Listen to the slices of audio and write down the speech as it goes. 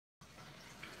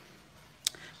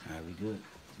Good.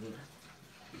 Good.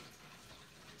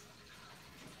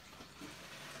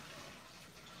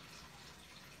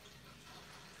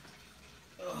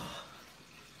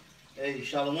 Hey,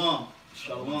 Shalom.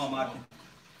 Shalom, Maki.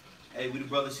 Hey, we the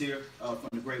brothers here from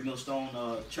the Great Millstone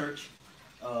Church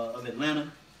of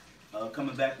Atlanta,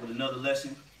 coming back with another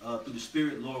lesson through the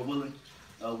Spirit, Lord willing.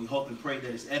 We hope and pray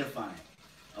that it's edifying.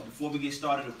 Before we get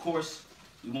started, of course,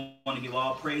 we want to give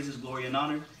all praises, glory, and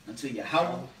honor unto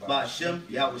Yahweh, Ba'Hashem,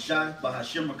 Yahweh Shai,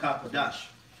 Ba'Hashem Rakah Kodash.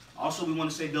 Also, we want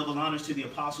to say double honors to the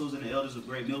apostles and the elders of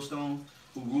Great Millstone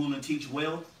who rule and teach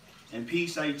well. And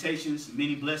peace, salutations,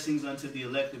 many blessings unto the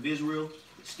elect of Israel,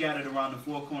 scattered around the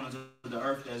four corners of the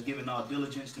earth, that has given all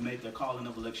diligence to make their calling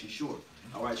of election sure.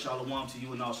 All right, shalom to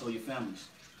you and also your families.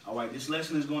 All right, this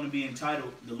lesson is going to be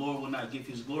entitled, "The Lord Will Not Give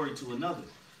His Glory to Another."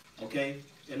 Okay,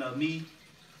 and me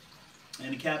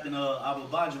and the captain Abu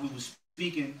Badr, we were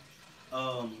speaking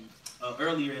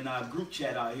earlier in our group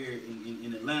chat out here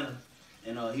in Atlanta,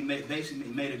 and he basically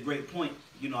made a great point.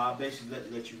 You know, I basically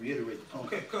let you reiterate the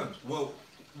point. Okay, good. Well,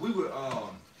 we were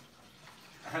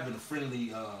having a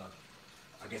friendly, I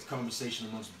guess, conversation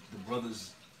amongst the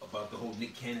brothers about the whole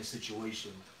Nick Cannon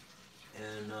situation.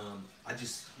 And I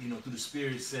just, through the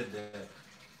Spirit said that,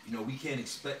 we can't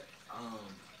expect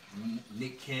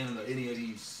Nick Cannon or any of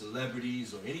these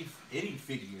celebrities or any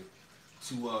figure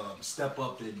to step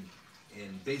up and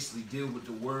basically deal with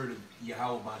the word of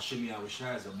Yahweh Ba'Hashem Yahweh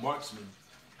Shai as a marksman,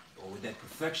 or with that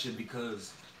perfection,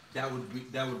 because that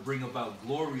would bring about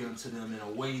glory unto them in a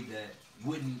way that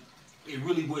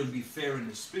really wouldn't be fair in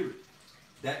the spirit.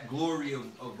 That glory of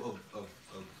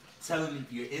telling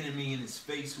your enemy in his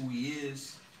face who he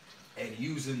is, and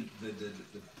using the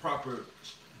proper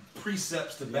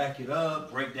precepts to back it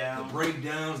up, the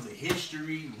breakdowns, the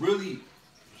history, really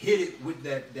hit it with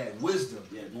that wisdom.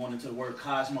 Yeah, going into the word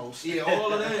cosmos. Yeah,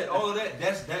 all of that.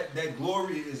 That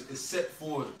glory is set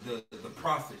for the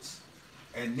prophets.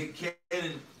 And Nick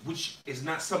Cannon, which is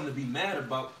not something to be mad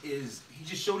about, is he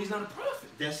just showed he's not a prophet.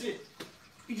 That's it.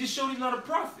 He just showed he's not a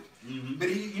prophet. Mm-hmm. But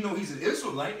he's an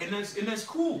Israelite, and that's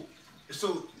cool.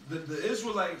 So the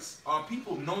Israelites are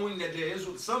people knowing that they're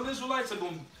Israel. Some Israelites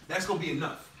that's gonna be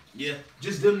enough. Yeah.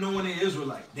 Just them knowing they're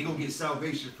Israelite, they're gonna get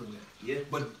salvation from that. Yeah.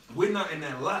 But we're not in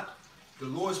that lot. The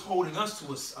Lord's holding us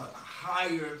to a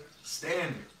higher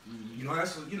standard.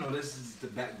 Mm-hmm. This is the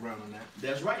background on that.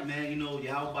 That's right, man.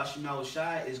 Yahweh Ba'Hashem Yahweh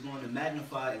Shai is going to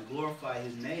magnify and glorify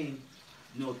his name,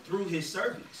 through his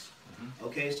servants. Mm-hmm.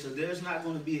 Okay, so there's not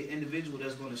going to be an individual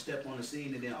that's going to step on the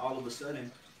scene and then all of a sudden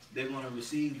they're going to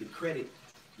receive the credit,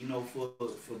 for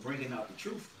bringing out the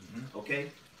truth. Mm-hmm.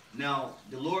 Okay, now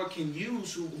the Lord can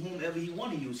use whomever he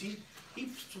want to use. He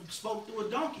spoke through a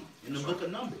donkey in the book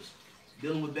of Numbers,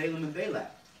 dealing with Balaam and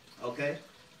Balak. Okay,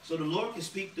 so the Lord can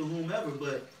speak to whomever,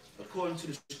 but according to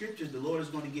the scriptures, the Lord is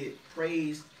going to get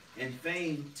praise and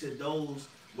fame to those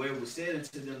where it was said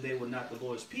unto them they were not the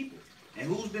Lord's people. And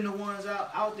who's been the ones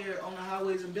out there on the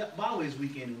highways and byways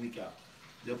week in and week out?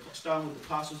 Starting with the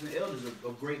apostles and elders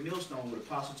of Great Millstone, with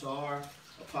Apostle Tahar,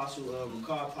 Apostle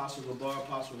Rakah, Apostle Gabar,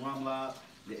 Apostle Ramlab,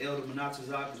 the elder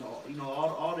Menatazak,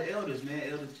 all the elders, man,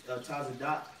 Elder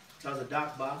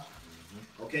Tazadakba.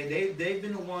 Okay, they've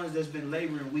been the ones that's been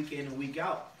laboring week in and week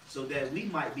out so that we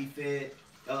might be fed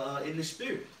in the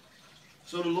spirit.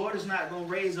 So the Lord is not going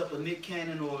to raise up a Nick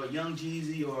Cannon or a Young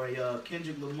Jeezy or a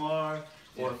Kendrick Lamar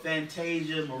or a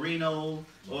Fantasia Marino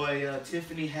or a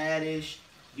Tiffany Haddish,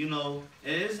 and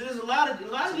there's a lot of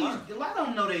them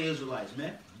know they're Israelites,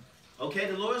 man. Okay,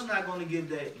 the Lord's not going to give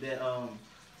that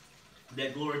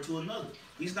glory to another.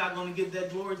 He's not going to give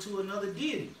that glory to another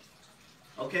deity.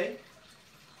 Okay.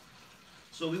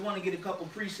 So we want to get a couple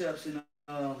precepts and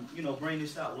bring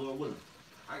this out, Lord willing.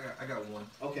 I got one.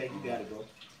 Okay, you got it, bro.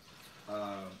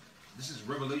 This is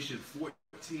Revelation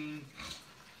 14,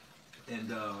 and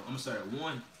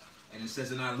 1, and it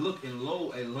says, "And I looked, and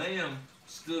lo, a lamb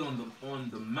stood on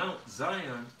the Mount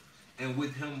Zion, and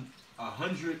with him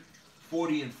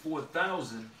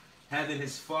 144,000, having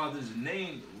his father's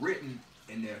name written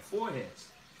in their foreheads.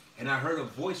 And I heard a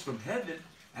voice from heaven,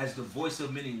 as the voice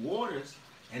of many waters,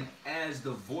 and as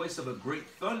the voice of a great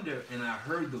thunder. And I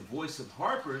heard the voice of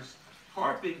harpers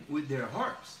harping with their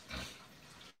harps.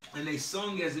 And they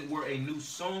sung as it were a new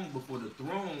song before the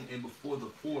throne and before the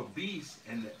four beasts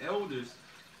and the elders.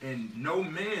 And no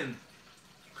man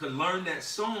could learn that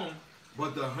song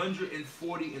but the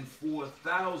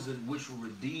 144,000 which were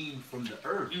redeemed from the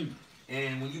earth."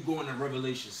 And when you go into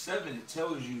Revelation 7, it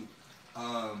tells you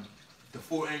the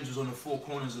four angels on the four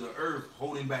corners of the earth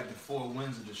holding back the four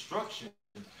winds of destruction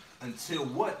until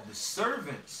what? The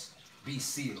servants be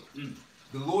sealed.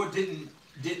 The Lord didn't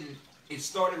it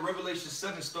started, Revelation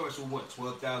 7 starts with what?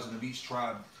 12,000 of each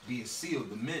tribe being sealed,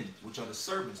 the men, which are the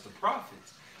servants, the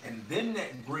prophets. And then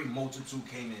that great multitude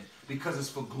came in because it's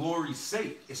for glory's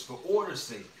sake. It's for order's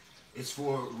sake. It's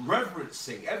for reverence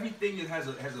sake. Everything that has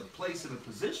a place and a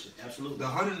position. Absolutely. The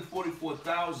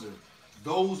 144,000,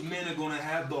 those men are going to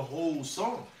have the whole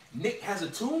song. Nick has a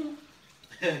tune.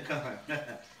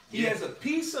 He has a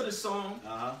piece of the song.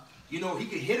 You know, he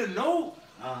can hit a note,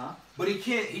 but he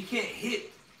can't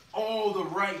hit all the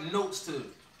right notes to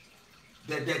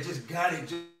that just got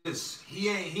it. Just he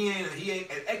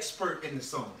ain't an expert in the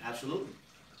song. Absolutely.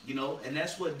 You know, and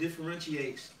that's what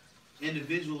differentiates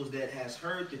individuals that has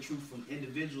heard the truth from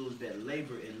individuals that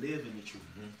labor and live in the truth.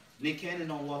 Nick Cannon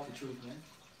don't walk the truth, man.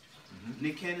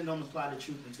 Nick Cannon don't apply the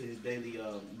truth into his daily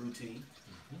routine.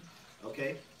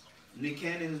 Okay? Nick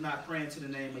Cannon is not praying to the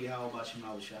name of Yahweh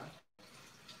Bashim Shai.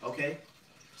 Okay?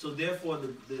 So therefore,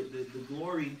 the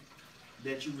glory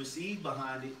that you receive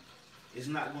behind it is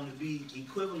not going to be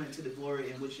equivalent to the glory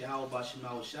in which Yahweh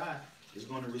Bashim Shai is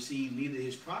going to receive, neither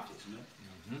his prophets, man.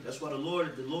 That's why the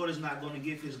Lord is not going to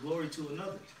give his glory to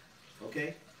another.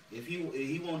 Okay? If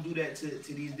he won't do that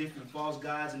to these different false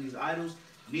gods and these idols,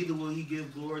 neither will he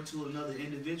give glory to another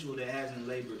individual that hasn't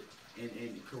labored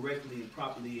and correctly and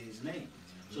properly in his name.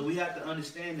 So we have to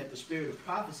understand that the spirit of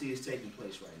prophecy is taking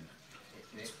place right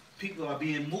now. People are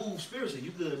being moved spiritually.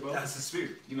 You good, bro? That's the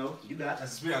spirit. You know, you got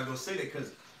that's the spirit. I'm gonna say that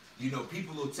because, you know,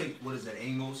 people will take, what is that,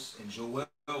 Amos and Joel,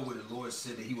 where the Lord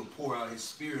said that he will pour out his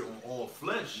spirit on all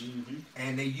flesh,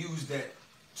 and they use that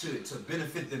to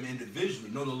benefit them individually.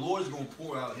 No, the Lord is going to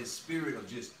pour out his spirit of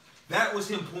just, that was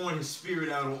him pouring his spirit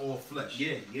out on all flesh.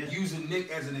 Using Nick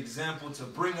as an example to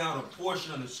bring out a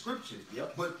portion of the scripture.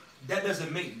 But that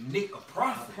doesn't make Nick a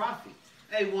prophet.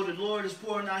 Hey, well, the Lord is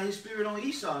pouring out his spirit on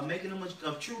Esau, making him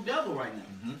a true devil right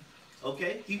now.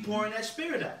 Okay? He pouring that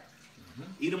spirit out.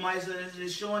 Edomites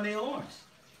is showing their horns.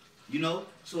 You know?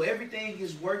 So everything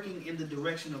is working in the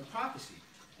direction of prophecy.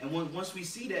 And once we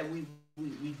see that,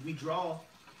 we draw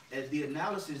at the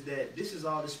analysis that this is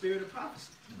all the spirit of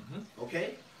prophecy.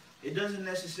 Okay? It doesn't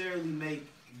necessarily make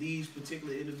these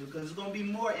particular individuals, because there's going to be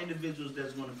more individuals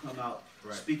that's going to come out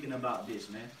speaking about this,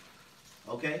 man.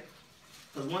 Okay?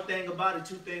 Because one thing about it,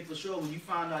 two things for sure, when you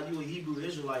find out you're a Hebrew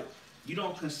Israelite, you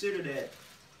don't consider that,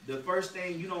 the first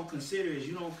thing you don't consider is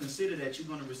you don't consider that you're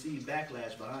going to receive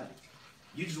backlash behind it.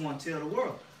 You just want to tell the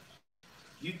world.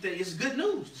 You think it's good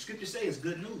news. The scriptures say it's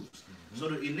good news. So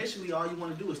initially all you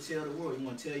want to do is tell the world. You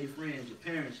want to tell your friends, your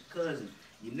parents, your cousin,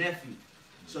 your nephew.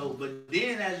 So, but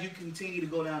then as you continue to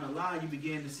go down the line, you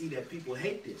begin to see that people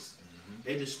hate this.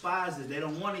 They despise this. They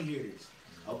don't want to hear this.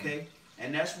 Okay?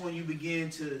 And that's when you begin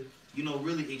to, you know,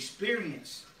 really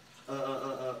experience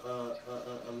a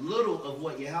little of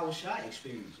what Yahweh Shai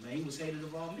experienced. Man, he was hated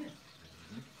of all men.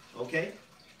 Okay?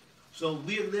 So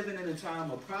we're living in a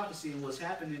time of prophecy, and what's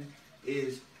happening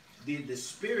is the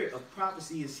spirit of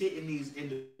prophecy is hitting these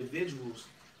individuals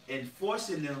and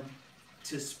forcing them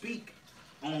to speak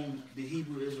on the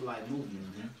Hebrew Israelite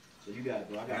movement. So you got it,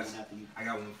 bro. I got one after you. I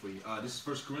got one for you. This is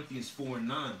 1 Corinthians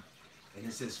 4:9. And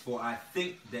it says, "For I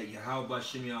think that Yahweh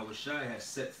Bashim Yahweh Shai has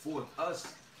set forth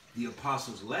us, the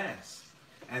apostles last,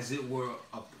 as it were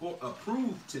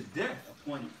approved to death."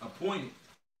 Appointed.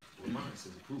 Well, mine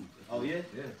says approved. Oh, yeah?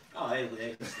 Yeah. Oh,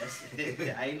 hey,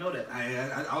 I didn't know that.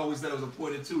 I always thought it was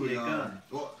appointed to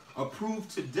it. Approved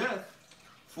to death,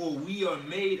 for we are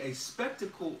made a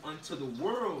spectacle unto the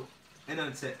world, and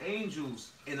unto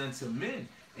angels, and unto men.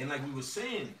 And like we were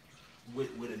saying, with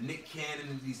a Nick Cannon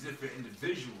and these different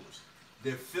individuals,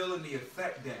 they're feeling the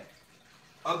effect that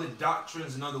other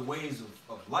doctrines and other ways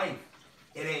of life,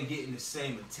 it ain't getting the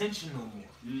same attention no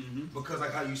more. Because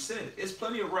like how you said, there's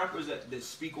plenty of rappers that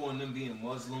speak on them being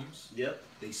Muslims.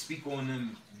 They speak on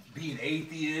them being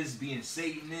atheists, being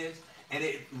Satanists, and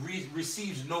it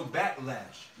receives no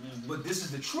backlash. But this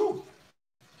is the truth.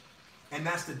 And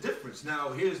that's the difference. Now,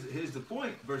 here's the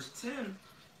point. Verse 10,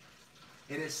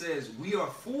 and it says, "We are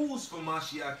fools for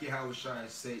Mashiach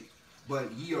Yahweh's sake,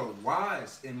 but ye are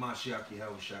wise in Mashiach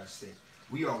Yahweh's sake.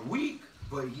 We are weak,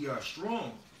 but ye are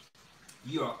strong.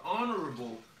 Ye are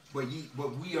honorable, but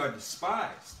we are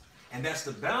despised." And that's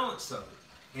the balance of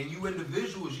it. And you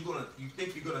individuals, you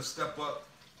think you're gonna step up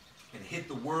and hit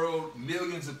the world,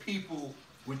 millions of people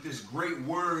with this great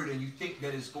word, and you think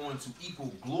that it's going to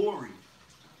equal glory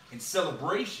and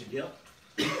celebration. You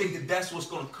think that that's what's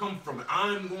going to come from it.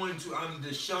 I'm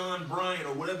Deshaun Bryant,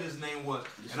 or whatever his name was.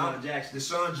 Deshaun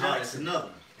Jackson.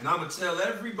 And I'm going to tell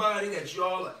everybody that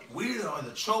we are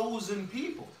the chosen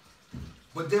people.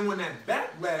 But then when that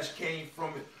backlash came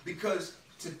from it, because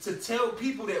to tell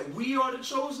people that we are the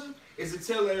chosen is to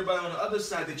tell everybody on the other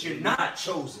side that you're not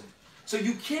chosen. So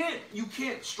you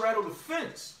can't straddle the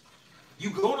fence. You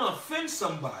gonna offend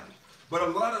somebody. But a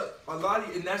lot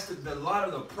of, and that's the lot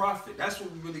of the prophet. That's what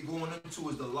we're really going into,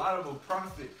 is the lot of a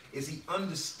prophet is he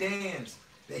understands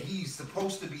that he's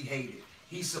supposed to be hated.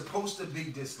 He's supposed to be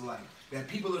disliked. That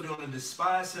people are going to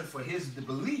despise him for his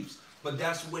beliefs. But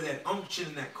that's where that unction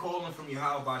and that calling from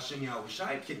Yahweh Hashem Yahweh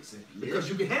Shai kicks in. Because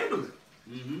you can handle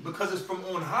it. Because it's from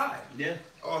on high. Yeah.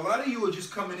 A lot of you are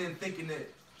just coming in thinking that,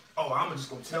 oh, I'm just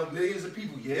going to tell millions of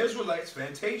people, you're Israelites,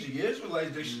 Fantasia, you're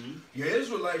Israelites, you're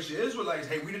Israelites, you're Israelites,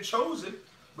 hey, we the chosen.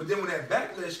 But then when that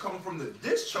backlash comes from the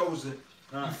dischosen,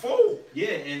 you fold. Yeah,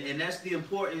 and that's the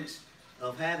importance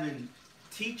of having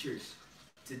teachers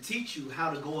to teach you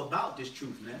how to go about this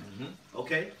truth, man.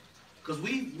 Okay? Because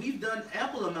we've done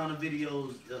ample amount of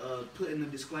videos putting the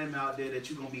disclaimer out there that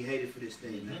you're going to be hated for this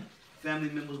thing, man. Family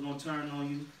members going to turn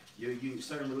on you.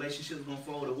 Certain relationships going to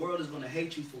fall. The world is going to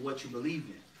hate you for what you believe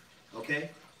in. Okay?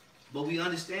 But we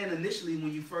understand initially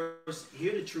when you first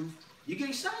hear the truth, you get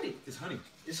excited. It's honey.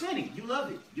 It's honey. You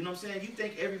love it. You know what I'm saying? You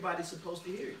think everybody's supposed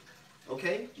to hear it.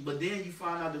 Okay? But then you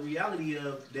find out the reality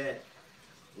of that.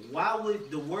 Why would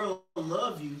the world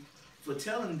love you for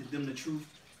telling them the truth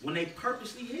when they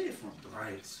purposely hid it from you?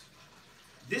 Right.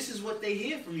 This is what they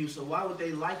hid from you, so why would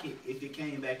they like it if it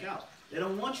came back out? They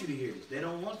don't want you to hear this. They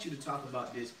don't want you to talk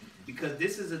about this because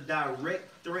this is a direct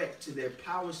threat to their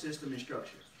power system and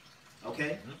structure.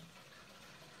 Okay?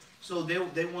 So they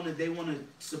want to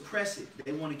suppress it.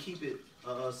 They want to keep it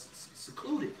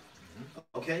secluded.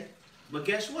 Okay? But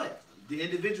guess what? The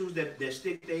individuals that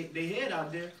stick their head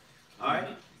out there, all right?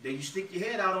 Then you stick your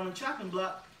head out on the chopping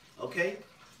block, okay?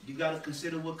 You got to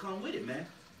consider what come with it, man.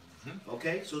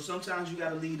 Okay? So sometimes you got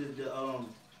to lead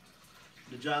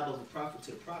the job of a prophet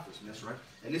to the prophets, man. That's right.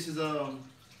 And this is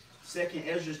 2nd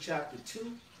Ezra chapter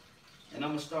 2, and I'm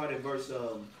going to start at verse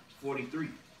 43.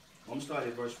 I'm going to start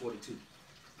at verse 42.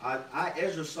 I,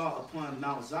 Ezra, saw upon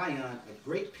Mount Zion a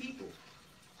great people,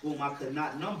 whom I could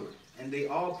not number, and they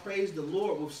all praised the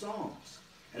Lord with songs.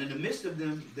 And in the midst of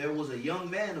them, there was a young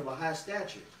man of a high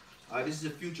stature. This is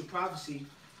a future prophecy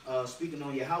speaking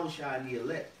on Yahushua and the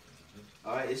elect.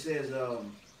 All right, it says,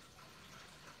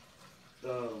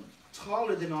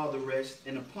 taller than all the rest,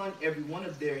 and upon every one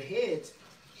of their heads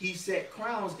he set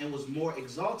crowns and was more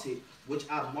exalted, which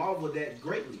I marveled at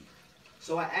greatly.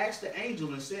 So I asked the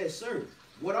angel and said, Sir,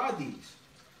 what are these?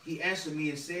 He answered me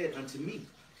and said unto me,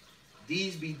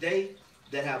 These be they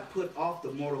that have put off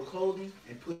the mortal clothing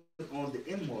and put on the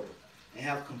immortal, and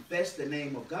have confessed the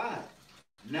name of God.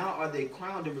 Now are they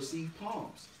crowned and receive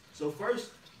palms. So first,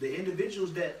 the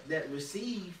individuals that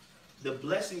receive the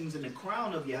blessings and the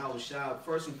crown of Yahushua,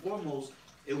 first and foremost,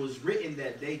 it was written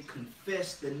that they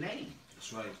confessed the name.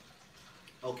 That's right.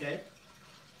 Okay?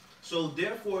 So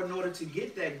therefore, in order to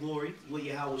get that glory with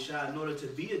Yahushua, in order to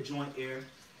be a joint heir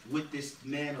with this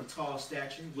man of tall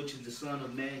stature, which is the Son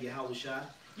of Man, Yahushua,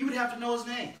 you would have to know his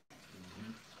name.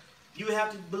 You would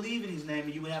have to believe in his name,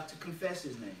 and you would have to confess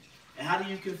his name. And how do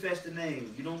you confess the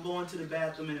name? You don't go into the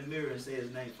bathroom in the mirror and say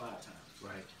his name 5 times.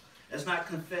 Right. That's not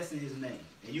confessing his name.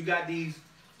 And you got these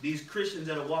Christians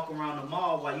that are walking around the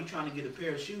mall while you trying to get a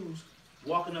pair of shoes,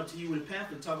 walking up to you with a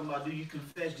pamphlet talking about, do you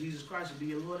confess Jesus Christ to be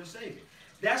your Lord and Savior?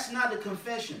 That's not a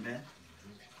confession, man.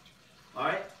 All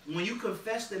right? When you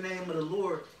confess the name of the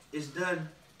Lord, it's done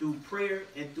through prayer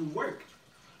and through work.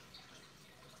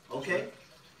 Okay?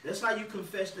 That's how you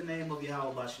confess the name of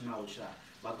Yahweh Bashim Shai.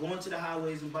 By going to the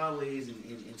highways and byways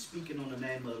and speaking on the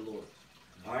name of the Lord.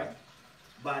 All right?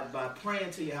 By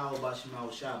praying to Yahweh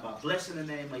Bashim Shai. By blessing the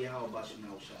name of Yahweh Bashim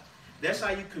Shai. That's how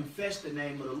you confess the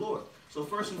name of the Lord. So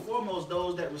first and foremost,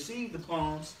 those that receive the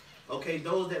palms, okay,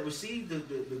 those that receive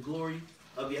the glory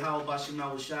of Yahweh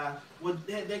Bashim Shai,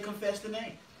 they confess the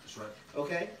name. That's right.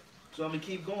 Okay? So I'm going to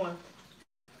keep going.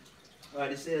 All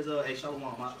right, it says, hey, Shalom,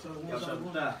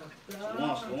 Shalom.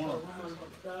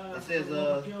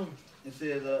 It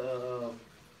says,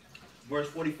 verse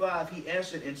 45, he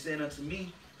answered and said unto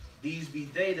me, These be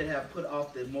they that have put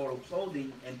off the mortal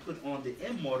clothing and put on the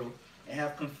immortal, and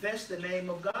have confessed the name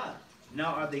of God.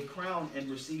 Now are they crowned and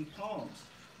receive palms.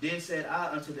 Then said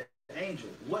I unto the angel,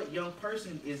 What young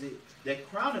person is it that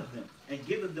crowneth them and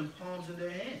giveth them palms in their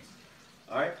hands?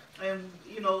 All right, and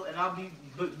you know, and I'll be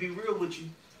real with you.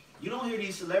 You don't hear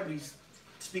these celebrities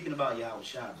speaking about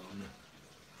Yahushua,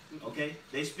 bro. Okay?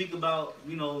 They speak about,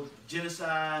 you know,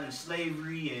 genocide and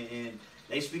slavery, and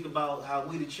they speak about how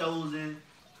we the chosen.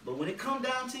 But when it come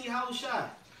down to Yahushua,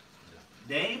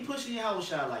 they ain't pushing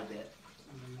Yahushua like that.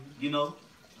 You know?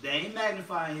 They ain't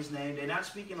magnifying his name. They're not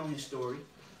speaking on his story.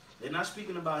 They're not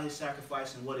speaking about his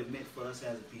sacrifice and what it meant for us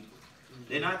as a people.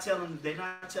 They're not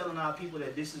telling our people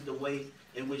that this is the way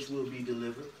in which we'll be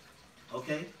delivered.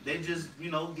 Okay, they just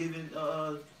giving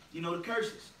the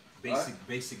curses.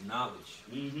 Basic knowledge.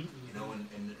 Mm-hmm. You know,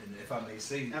 and if I may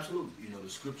say, Absolutely. you know, the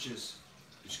scriptures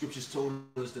told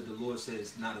us that the Lord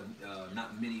says not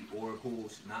many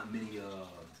oracles, not many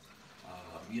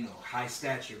high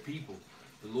stature people.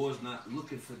 The Lord's not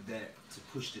looking for that to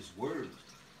push this word.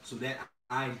 So that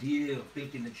idea of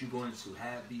thinking that you're going to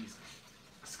have these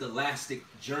scholastic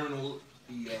journal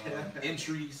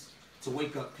entries to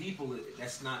wake up people,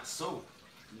 that's not so.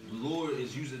 The Lord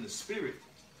is using the Spirit.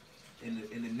 In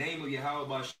the name of Yahweh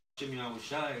Bashem Yahweh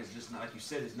Shai, is just not, like you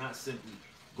said, it's not simply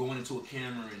going into a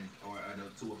camera or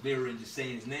to a mirror and just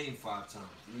saying his name 5 times.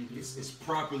 Mm-hmm. It's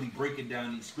properly breaking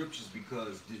down these scriptures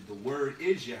because the word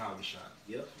is Yahweh Shai.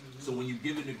 Yep. Mm-hmm. So when you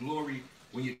give it the glory,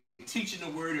 when you're teaching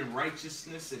the word in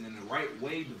righteousness and in the right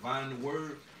way, divine the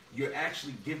word, you're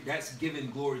actually that's giving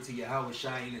glory to Yahweh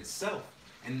Shai in itself.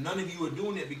 And none of you are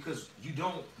doing it because you're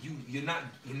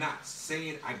not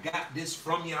saying I got this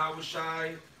from Yahweh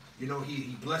Shai. You know,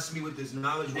 he blessed me with this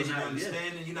knowledge, with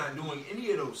understanding. You're not doing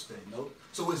any of those things. Nope.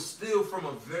 So it's still from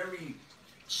a very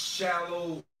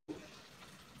shallow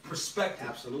perspective.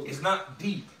 Absolutely. It's not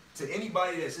deep. To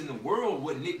anybody that's in the world,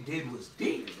 what Nick did was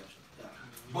deep.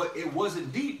 But it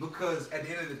wasn't deep because at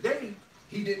the end of the day,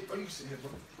 he didn't. What are you saying,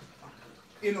 bro?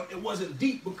 You know, it wasn't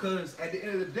deep because at the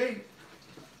end of the day,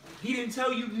 he didn't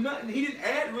tell you nothing. He didn't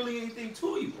add really anything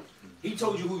to you. He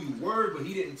told you who you were, but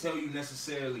he didn't tell you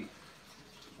necessarily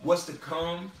what's to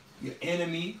come, your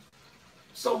enemy.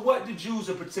 So what the Jews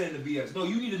are pretending to be as? No,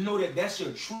 you need to know that that's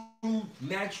your true,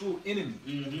 natural enemy.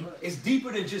 Mm-hmm. It's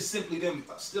deeper than just simply them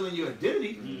stealing your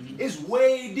identity. Mm-hmm. It's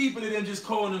way deeper than them just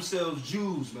calling themselves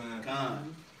Jews,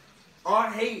 man. Our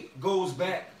hate goes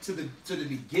back to the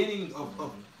beginning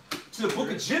to the book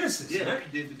of Genesis. Yeah, man.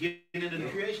 the beginning of the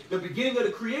creation. The beginning of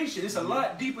the creation. It's a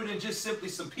lot deeper than just simply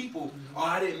some people. Oh,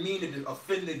 I didn't mean to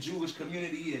offend the Jewish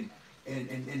community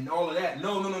and all of that.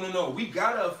 No. We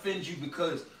gotta offend you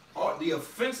because the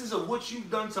offenses of what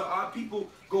you've done to our people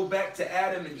go back to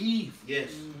Adam and Eve.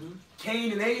 Yes.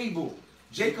 Cain and Abel,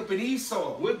 Jacob and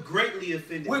Esau. We're greatly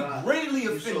offended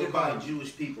by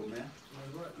Jewish people, man.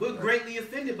 We're greatly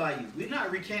offended by you. We're not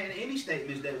recanting any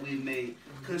statements that we've made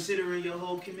considering your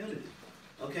whole community.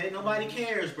 Okay? Nobody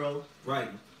cares, bro. Right.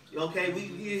 Okay,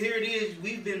 here it is.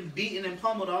 We've been beaten and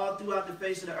pummeled all throughout the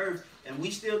face of the earth, and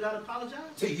we still got to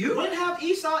apologize? To you? When have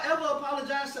Esau ever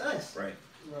apologized to us? Right.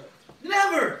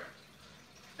 Never.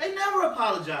 They never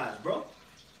apologize, bro.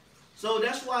 So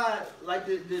that's why, like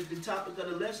the topic of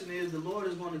the lesson is, the Lord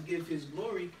is going to give his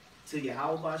glory to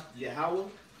Yahweh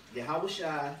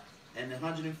Shai, and the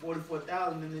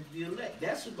 144,000 and the elect.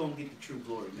 That's what's going to get the true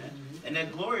glory, man. Mm-hmm. And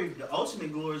that glory, the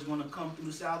ultimate glory, is going to come through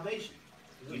the salvation.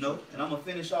 You know? And I'm going to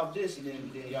finish off this, and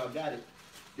then y'all got it.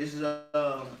 This is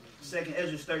 2nd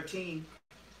Ezra 13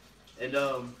 and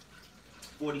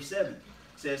 47. It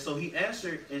says, so he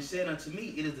answered and said unto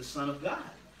me, it is the Son of God,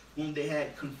 whom they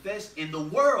had confessed in the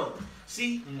world.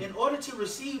 See, in order to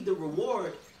receive the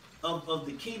reward of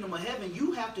the kingdom of heaven,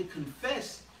 you have to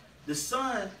confess the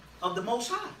Son of the Most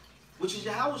High, which is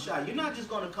Yahweh Shai. You're not just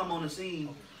going to come on the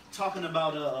scene talking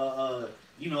about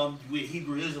with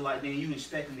Hebrew Israelite, then you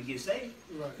expect them to get saved.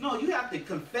 Right. No, you have to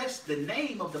confess the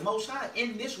name of the Most High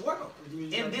in this world,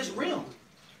 in this realm.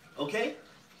 Okay?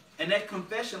 And that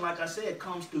confession, like I said,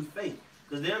 comes through faith.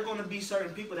 Because there are going to be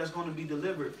certain people that's going to be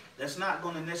delivered that's not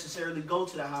going to necessarily go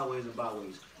to the highways and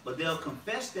byways. But they'll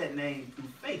confess that name through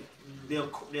faith. They'll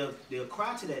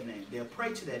cry to that name. They'll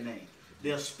pray to that name.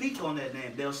 They'll speak on that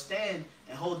name. They'll stand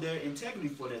and hold their integrity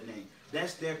for that name.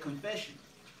 That's their confession.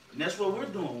 And that's what we're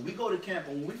doing. We go to camp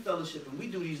and we fellowship and we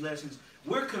do these lessons.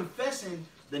 We're confessing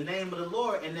the name of the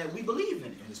Lord and that we believe in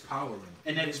it. And there's power in it.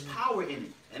 And that there's power in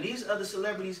it. And these other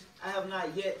celebrities, I have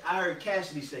not yet. I heard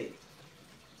Cassidy say it.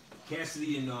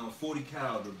 Cassidy and 40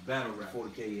 Cal, the battle rap.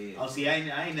 40K, yeah. Oh, see, I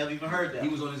ain't never even heard that. He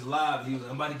was on his live. He was,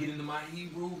 I'm about to get into my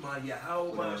Hebrew, my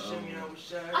Yahweh, my Hashem, Yahweh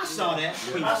Shai. I saw that.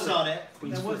 I saw that.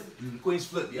 Queen's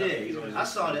Flip. Yeah, I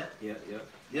saw that. Yeah.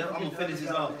 Yeah, I'm gonna finish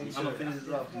this off.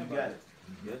 You got it.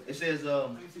 It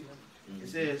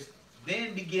says,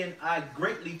 then began I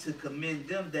greatly to commend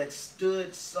them that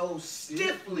stood so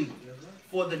stiffly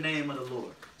for the name of the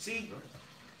Lord. See,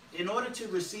 in order to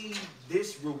receive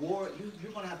this reward,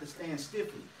 you're going to have to stand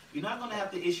stiffly. You're not going to have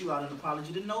to issue out an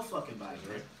apology to no fucking body,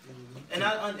 right?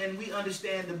 And we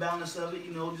understand the balance of it.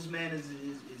 You know, this man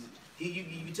you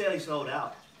can tell he's sold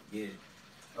out. Yeah.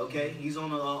 Okay, he's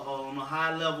on a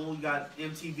high level. You got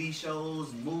MTV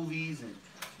shows, movies, and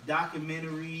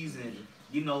documentaries, and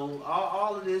you know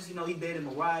all of this. You know, he dated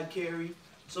Mariah Carey,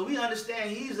 so we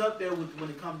understand he's up there when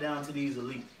it comes down to these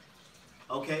elite.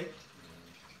 Okay.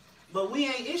 But we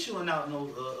ain't issuing out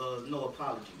no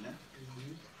apology, man.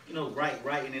 You know,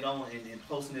 writing it on and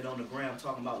posting it on the gram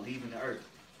talking about leaving the earth.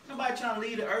 Nobody trying to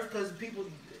leave the earth because people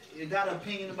got an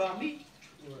opinion about me.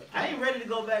 Right. I ain't ready to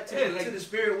go back to the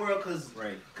spirit world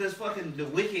because fucking the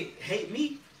wicked hate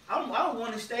me. I don't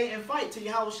want to stay and fight till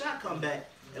Yahweh Shah come back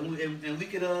and we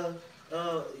could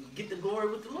get the glory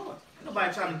with the Lord.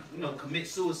 Nobody trying to commit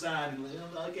suicide and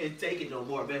I can't take it no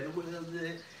more, man.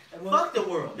 Fuck the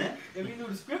world, man. If he knew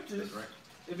the scriptures,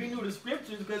 if he knew the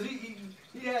scriptures, because he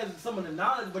has some of the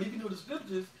knowledge, but if he knew the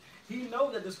scriptures, he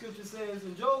know that the scripture says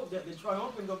in Job that the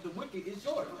triumphing of the wicked is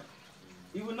short.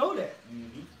 He would know that,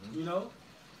 you know.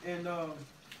 And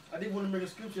I did want to bring a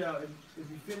scripture out. If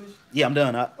you finish. Yeah, I'm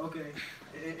done. Okay.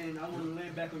 And I want to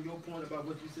land back on your point about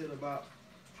what you said about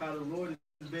how the Lord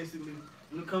is basically,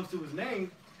 when it comes to his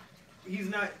name, he's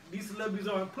not, these celebrities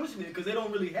aren't pushing it because they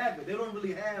don't really have it. They don't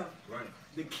really have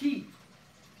the key.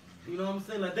 You know what I'm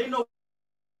saying? Like, they know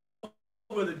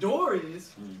where the door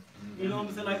is. You know what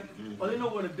I'm saying? Like, or they know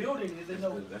where the building is. They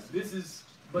know this is,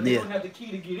 but they don't have the key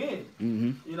to get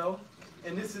in. You know?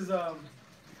 And this is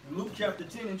Luke chapter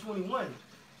 10 and 21.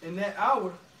 In that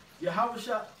hour, Yahweh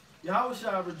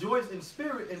Shah rejoiced in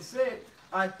spirit and said,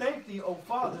 I thank thee, O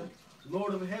Father,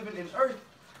 Lord of heaven and earth,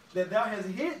 that thou hast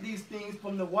hid these things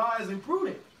from the wise and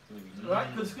prudent. Right?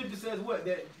 Because the scripture says what?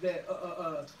 That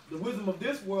the wisdom of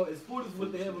this world is foolish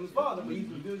with the heavenly Father, but he's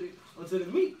revealed it unto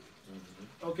the meek.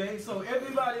 Okay? So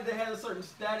everybody that has a certain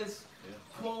status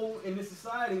quo in this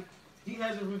society, he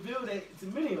hasn't revealed that to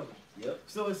many of them.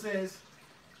 So it says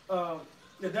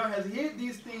that thou hast hid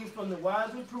these things from the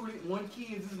wise and prudent. One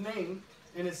key is his name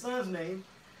and his son's name,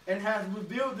 and has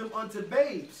revealed them unto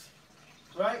babes.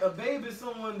 Right? A babe is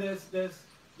someone that's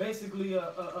basically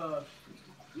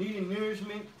needing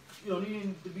nourishment,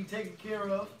 needing to be taken care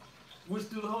of, which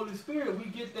through the Holy Spirit we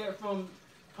get that from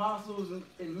apostles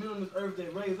and men on this earth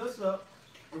that raise us up,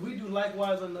 and we do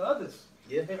likewise unto others.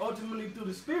 And ultimately through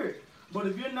the Spirit. But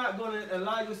if you're not going to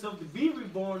allow yourself to be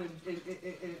reborn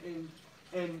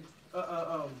and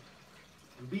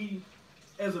be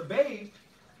as a babe,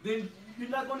 then you're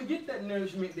not going to get that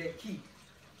nourishment, that key.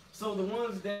 So the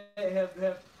ones that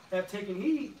have taken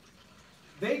heed,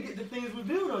 they get the things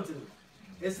revealed unto them.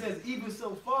 It says, even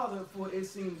so, Father, for it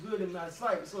seems good in thy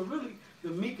sight. So really, the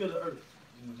meek of the earth,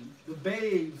 the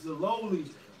babes, the lowly,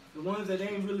 the ones that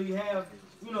ain't really have,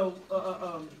 they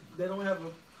don't have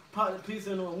a pot of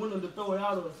pizza or a window to throw it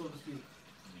out of, so to speak.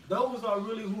 Those are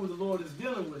really who the Lord is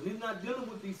dealing with. He's not dealing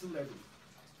with these celebrities,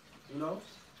 Yeah,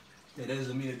 that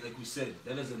doesn't mean, like we said,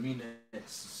 that doesn't mean that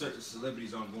certain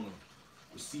celebrities aren't going to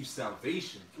receive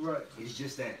salvation. Right. It's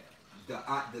just that the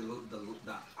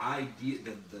idea,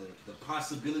 the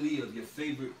possibility of your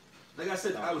favorite. Like I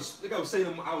said, I was saying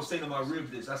to my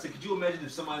rib this. I said, could you imagine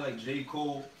if somebody like J.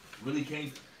 Cole really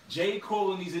came? J.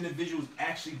 Cole and these individuals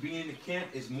actually being in the camp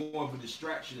is more of a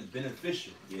distraction and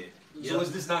beneficial. So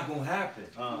is this not gonna happen?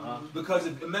 Because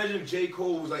imagine if J.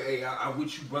 Cole was like, hey, I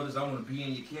with you brothers, I want to be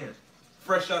in your camp.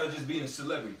 Fresh out of just being a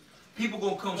celebrity. People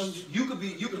gonna come. You could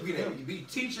be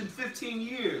teaching 15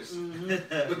 years,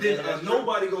 but then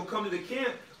nobody gonna come to the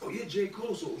camp. Oh yeah, J.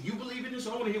 Cole. So you believe in this?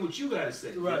 So I want to hear what you gotta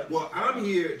say. Right. Well, I'm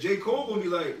here. J. Cole gonna be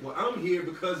like, well, I'm here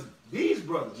because these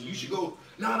brothers. You should go.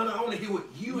 No. I want to hear what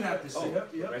you have to say.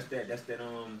 That's that.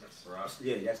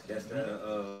 Yeah, that's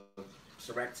the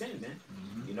Sirach 10, man.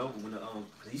 When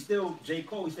he's still J.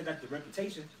 Cole, he still got the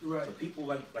reputation. Right. So people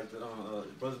like the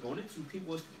brothers going into,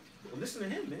 people listen to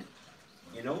him, man.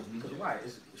 Because why?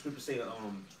 The scripture say,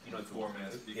 if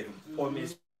poor man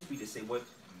speak, they say what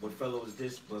fellow is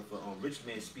this, but for rich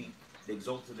man speak, they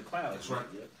exalt to the clouds. That's right.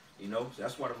 So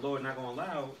that's why the Lord not gonna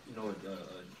allow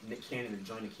Nick Cannon to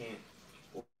join the camp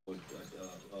or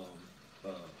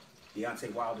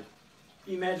Deontay Wilder.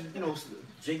 Can you imagine,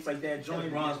 Jakes like that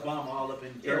joining Ron's bomb all up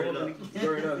in dirt up.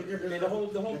 Man, the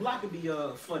whole block would be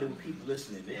flooded with people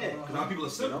listening, man. Yeah, because a lot of people are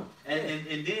simple.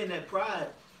 And then that pride.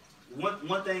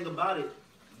 One thing about it,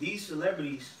 these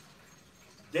celebrities,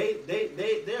 they're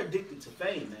addicted to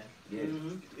fame,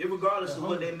 man. Irregardless of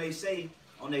what they may say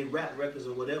on their rap records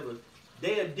or whatever,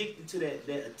 they're addicted to that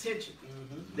attention,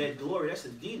 that glory. That's a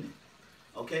demon.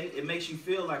 Okay, it makes you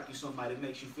feel like you're somebody. It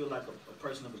makes you feel like a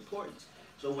person of importance.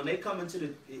 So when they come into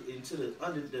the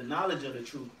under the knowledge of the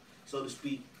truth, so to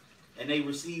speak, and they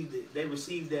receive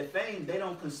that fame, they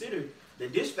don't consider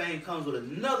that this fame comes with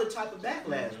another type of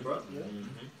backlash, bro.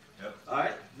 All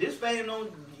right, this fame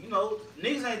don't,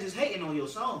 niggas ain't just hating on your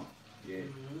song.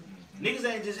 Niggas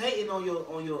ain't just hating on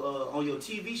your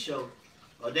TV show.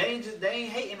 Or they ain't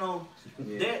hating on.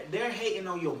 They're hating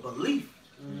on your belief.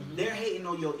 They're hating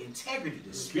on your integrity.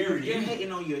 The spirit. They're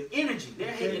hating on your energy.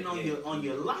 They're hating on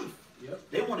your life. Yep.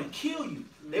 They want to kill you.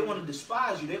 They want to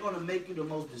despise you. They're going to make you the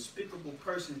most despicable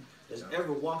person that's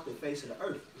ever walked the face of the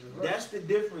earth. Right. That's the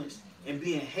difference in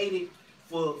being hated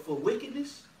for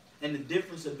wickedness and the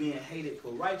difference of being hated for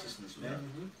righteousness, man.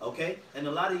 Okay? And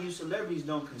a lot of you celebrities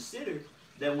don't consider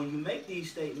that when you make these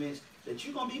statements that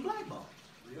you're going to be blackballed.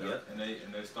 Yep. And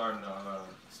they're starting to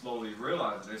slowly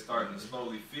realize, they're starting to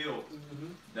slowly feel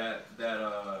that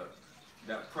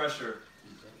pressure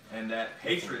and that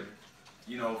hatred,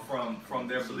 you know, from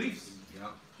their beliefs.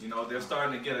 You know, they're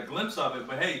starting to get a glimpse of it.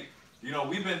 But hey, you know,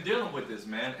 we've been dealing with this,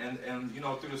 man, and you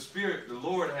know, through the Spirit, the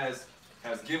Lord has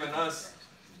given us,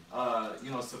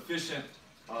 you know, sufficient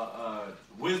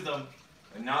wisdom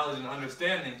and knowledge and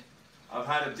understanding of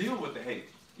how to deal with the hate.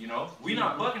 You know, we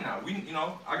not bugging out. We, you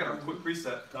know, I got a quick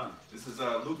precept. This is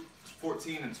Luke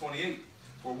 14:28.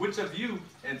 For which of you,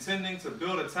 intending to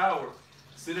build a tower,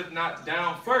 sitteth not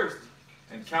down first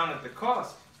and counteth the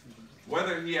cost,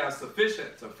 whether he has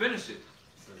sufficient to finish it?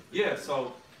 Yeah.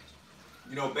 So,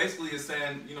 you know, basically it's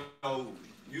saying, you know,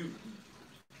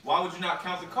 why would you not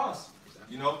count the cost?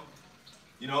 You know,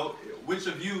 which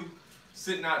of you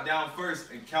sit not down first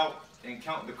and count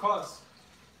the cost?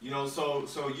 You know, so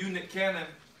you, Nick Cannon,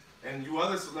 and you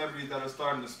other celebrities that are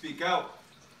starting to speak out,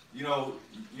 you know,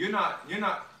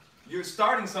 you're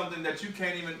starting something that you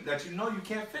can't even, that you know you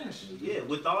can't finish. Yeah,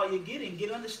 with all you're getting,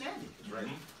 get understanding. Right.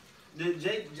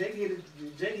 Jake hear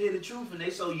the truth, and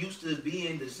they so used to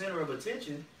being the center of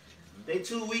attention, they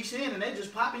 2 weeks in and they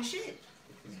just popping shit.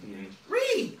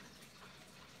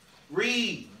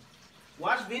 Read,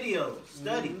 watch videos,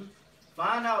 study,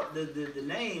 find out the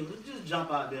names. Don't just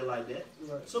jump out there like that.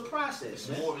 Right. It's a process.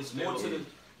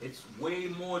 It's way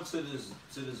more to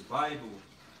this Bible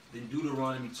than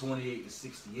Deuteronomy 28 and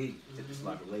 68. It's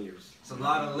like layers. It's a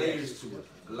lot of layers to it.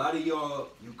 A lot of y'all,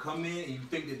 you come in and you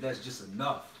think that that's just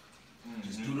enough.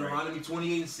 Just Deuteronomy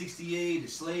 28 and 68, the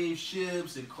slave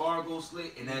ships and cargo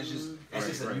slave, and that's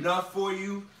just enough for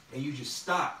you, and you just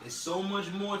stop. There's so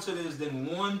much more to this than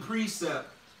one precept.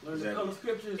 Learn the color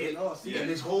scriptures and all. See, In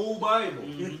this whole Bible.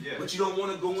 Yeah. But you don't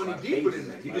want to go any deeper than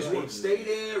that. You just want to stay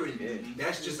there, and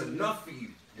that's just enough for you.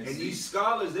 And these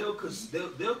scholars, they'll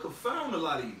confound a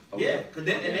lot of you. Yeah, cause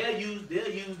they'll use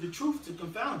the truth to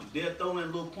confound you. They'll throw in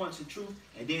little points of truth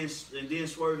and then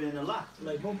swerve in a lie.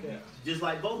 like vocab. Just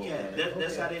like vocab.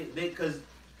 That's how they because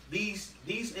these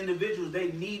individuals,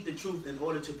 they need the truth in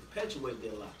order to perpetuate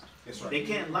their lie. That's right. They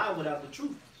can't lie without the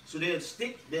truth. So they'll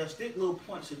stick little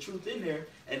points of truth in there,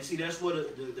 and see that's what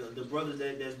the brothers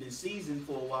that's been seasoned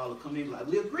for a while will come in like,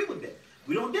 we agree with that.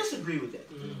 We don't disagree with that.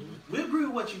 We agree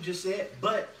with what you just said,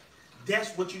 but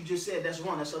that's what you just said. That's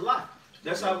wrong. That's a lie.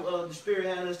 That's how the Spirit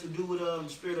had us to do with the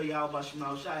Spirit of Yahweh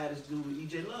Shemal Shai had us to do with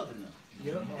E.J. Love and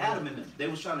them. Adam and them. They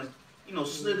was trying to, you know,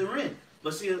 slither in.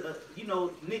 But see, you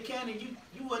know, Nick Cannon,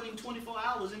 you wasn't even 24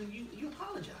 hours and you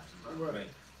apologized, bro. Right.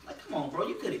 Like, come on, bro.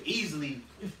 You could have easily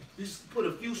just put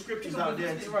a few scriptures out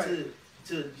there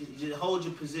to hold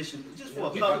your position just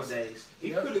for a couple days.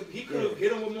 He could have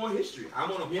hit him with more history. I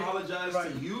want to apologize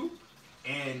to you,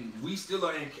 and we still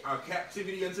are in our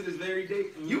captivity until this very day.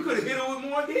 You could have hit him with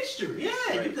more history.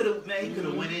 Yeah, you could have, man. He could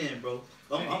have went in, bro.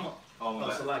 I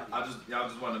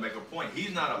just wanted to make a point.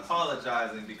 He's not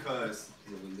apologizing because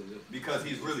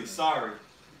he's really sorry.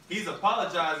 He's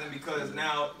apologizing because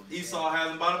now Esau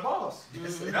has him by the balls.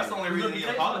 That's the only reason he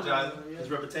apologized. His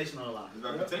reputation on the line. His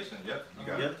reputation. Yep. You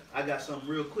got it. I got something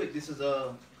real quick. This is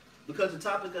because the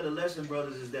topic of the lesson,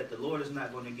 brothers, is that the Lord is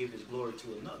not going to give His glory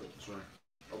to another. That's right.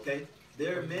 Okay.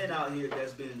 There are men out here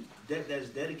that's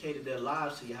dedicated their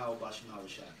lives to Yahweh Bashim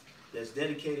Shai. That's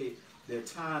dedicated their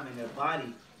time and their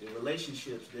body, their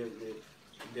relationships,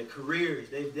 their careers.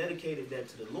 They've dedicated that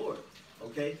to the Lord.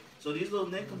 Okay, so these little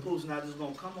nincompoops not just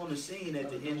gonna come on the scene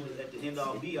at the end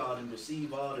all be all and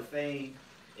receive all the fame.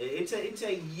 It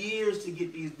take years to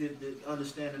get the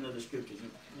understanding of the scriptures,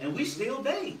 and we still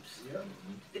babes. Yeah.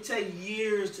 It take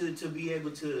years to be able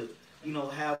to, you know,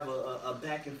 have a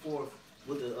back and forth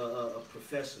with a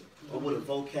professor or with a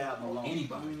vocab alone.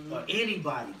 Or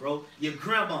anybody, bro. Your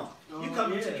grandma.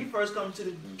 You first come to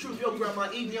the truth. Your grandma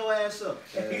eating your ass up.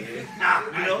 You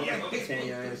know.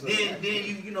 Then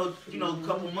you know, a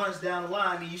couple months down the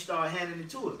line, then you start handing it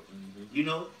to her. You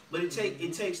know. But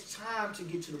it takes time to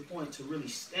get to the point to really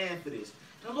stand for this.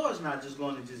 And the Lord's not just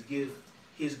going to just give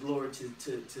His glory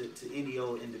to any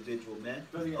old individual, man.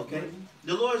 Okay?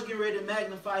 The Lord's getting ready to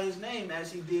magnify His name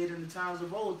as He did in the times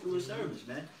of old through His servants,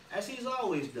 man. As He's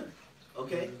always done.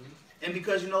 Okay? And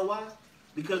because you know why?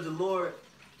 Because the Lord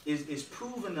is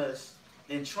proving us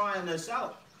and trying us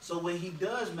out. So when He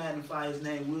does magnify His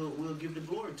name, we'll give the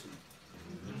glory to Him.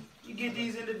 You get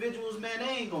these individuals, man, they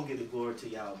ain't gonna get the glory to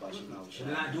Yahweh Bashim. And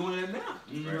they're not doing that now.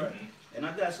 Right. And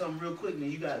I got something real quick,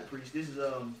 man. You got it, preach. This is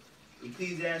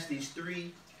Ecclesiastes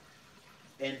 3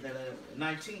 and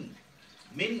 19.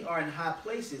 Many are in high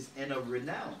places and of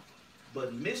renown,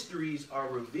 but mysteries are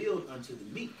revealed unto the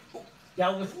meek.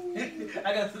 That was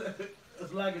I got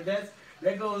it's like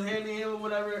that goes hand in hand with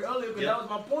what I read earlier, because that was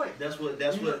my point. That's what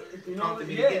prompted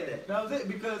me to get that. That was it,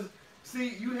 because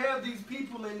see, you have these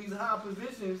people in these high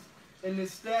positions and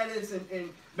this status, and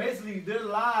basically their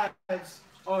lives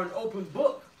are an open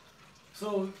book.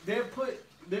 So they're put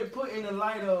in the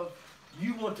light of,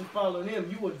 you want to follow them,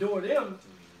 you adore them,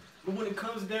 but when it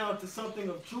comes down to something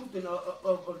of truth and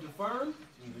of the firm,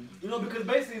 you know, because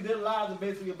basically their lives are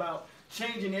basically about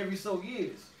changing every so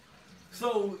years.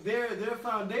 So their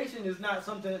foundation is not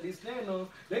something that they stand on.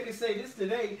 They can say this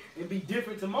today and be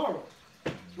different tomorrow,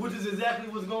 which is exactly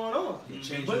what's going on. You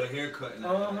change your haircut and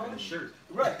a shirt.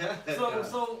 Right.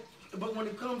 But when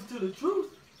it comes to the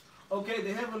truth, okay,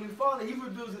 the Heavenly Father, He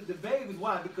reveals it to babies.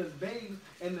 Why? Because babes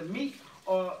and the meek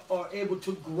are able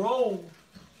to grow.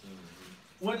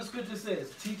 What the scripture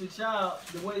says, teach a child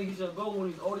the way he shall go,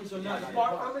 when he's old he shall not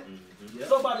depart from it. Yep.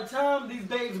 So by the time these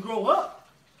babes grow up,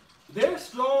 they're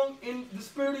strong in the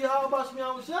spirit of Yahweh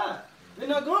Shem Shai. They're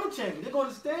not going to change. They're going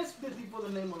to stand stiffly for the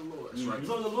name of the Lord. That's right.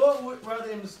 So the Lord would rather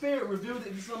in the spirit reveal it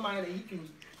to somebody that He can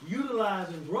utilize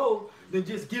and grow than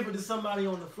just give it to somebody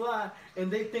on the fly, and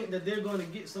they think that they're going to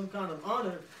get some kind of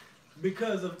honor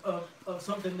because of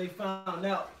something they found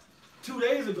out 2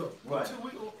 days ago, right.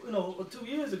 or 2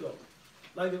 years ago.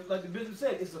 Like the bishop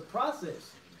said, it's a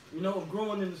process, of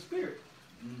growing in the spirit.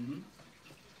 Mm-hmm.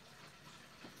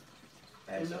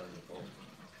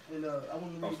 And I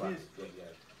want to read this.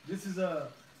 This is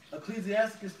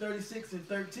Ecclesiastes 36 and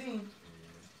 13,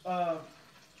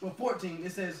 14.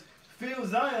 It says, "Fill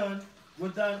Zion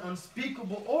with thine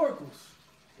unspeakable oracles,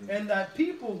 and thy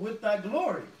people with thy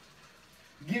glory.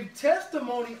 Give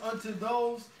testimony unto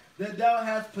those that thou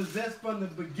hast possessed from the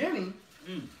beginning,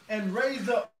 and raise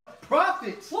up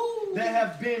prophets that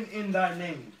have been in thy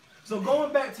name." So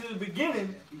going back to the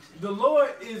beginning, the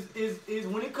Lord is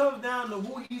when it comes down to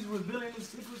who He's revealing His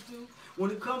secrets to, when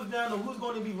it comes down to who's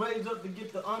going to be raised up to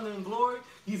get the honor and glory,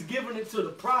 He's giving it to the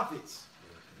prophets.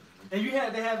 And you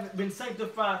had to have been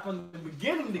sanctified from the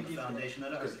beginning to get the foundation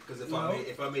of the earth. Because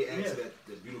if I may add to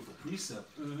that beautiful precept,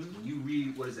 when you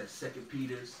read what is that, 2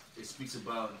 Peter's, it speaks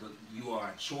about you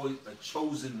are a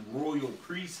chosen royal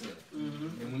priesthood.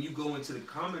 And when you go into the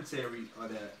commentary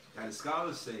that the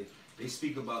scholars say, they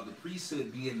speak about the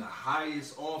priesthood being the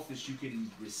highest office you can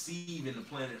receive in the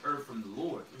planet Earth from the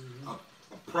Lord.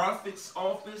 A prophet's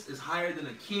office is higher than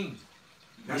a king.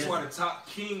 That's why the top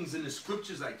kings in the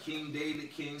scriptures, like King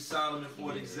David, King Solomon,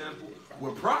 for example,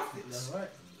 were prophets. That's right.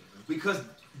 Because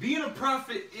being a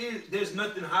prophet there's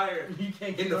nothing higher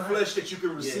in the flesh that you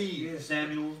can receive.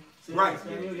 Samuel. Right.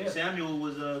 Samuel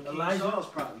was King Saul's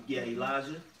prophet. Yeah,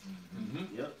 Elijah.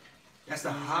 Yep. That's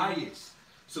the highest.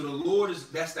 So the Lord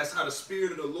that's how the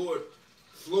Spirit of the Lord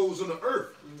flows on the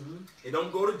earth. It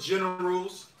don't go to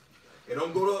generals. It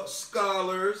don't go to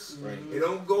scholars. It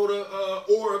don't go to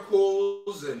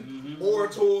oracles and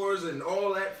orators and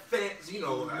all that fancy, it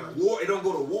don't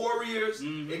go to warriors.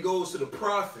 It goes to the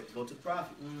prophet. Go to the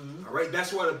prophet. All right.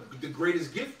 That's why the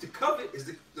greatest gift to covet is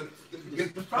the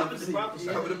prophecy.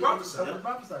 Cover the prophesy.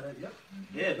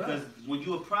 Yeah, because when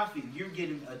you're a prophet, you're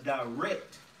getting a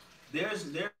direct. There's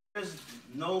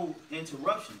no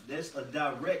interruption. There's a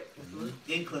direct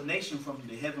inclination from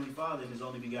the Heavenly Father and His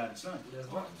only begotten Son.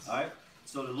 All right.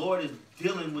 So the Lord is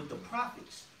dealing with the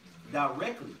prophets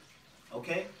directly.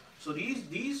 Okay. So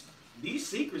these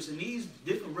secrets and these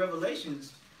different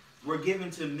revelations were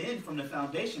given to men from the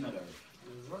foundation of the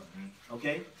earth.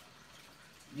 Okay.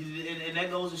 And that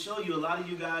goes to show you, a lot of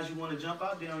you guys, you want to jump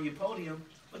out there on your podium,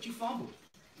 but you fumble.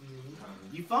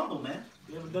 You fumble, man.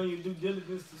 You ever done your due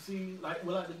diligence to see, like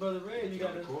the brother read, you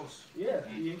got to,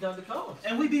 you ain't got the cause.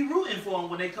 And we be rooting for them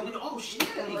when they come in. Oh, shit.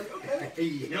 Like, okay.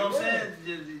 You know what I'm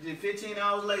saying? 15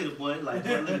 hours later, boy, like,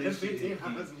 look at this shit. 15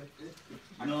 hours later.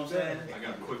 You know what I'm saying? I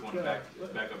got a quick one to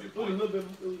back up your point. A little bit.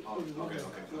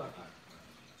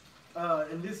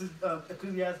 Okay. And this is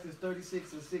Ecclesiastes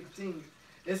 36 and 16.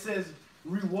 It says,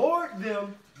 "Reward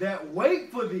them that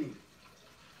wait for thee,"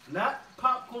 not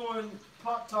popcorn,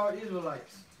 Pop-Tart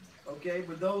Israelites, okay,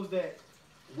 but those that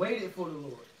waited for the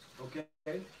Lord,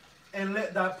 okay, "and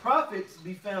let thy prophets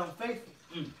be found faithful."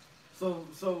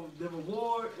 So the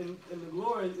reward and the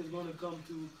glory is going to come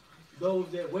to those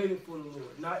that waited for the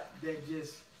Lord, not that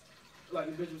just, like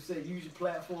the bishop said, use your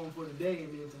platform for the day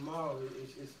and then tomorrow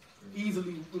it's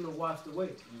easily washed away.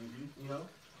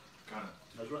 Kind of.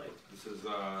 That's right. This is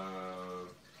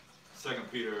 2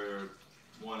 Peter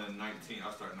 1 and 19.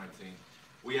 I'll start 19.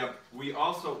 We have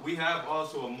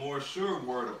also a more sure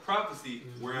word of prophecy,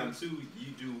 whereunto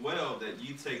ye do well that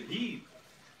ye take heed,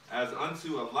 as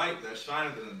unto a light that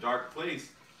shineth in a dark place,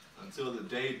 until the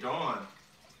day dawn,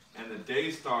 and the day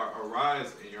star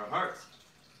arise in your hearts.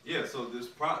 Yeah, so this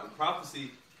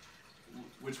prophecy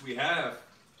which we have,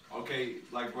 okay,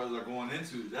 like brothers are going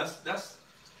into, that's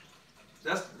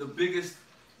the biggest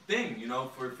thing, you know,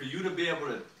 for you to be able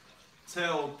to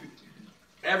tell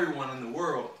everyone in the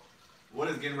world what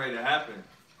is getting ready to happen.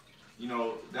 You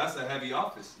know, that's a heavy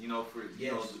office, you know, for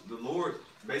you know the Lord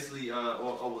basically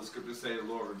what the scriptures say, the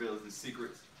Lord reveals his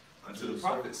secrets unto the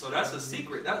prophets. So that's a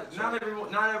secret. That not every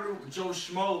Joe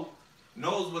Schmo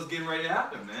knows what's getting ready to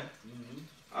happen, man.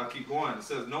 I'll keep going. It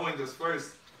says, knowing this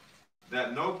first,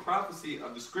 that no prophecy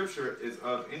of the scripture is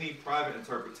of any private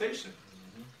interpretation.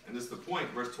 And this is the point,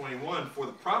 verse 21. For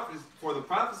the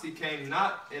prophecy came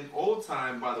not in old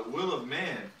time by the will of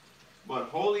man, but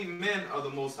holy men of the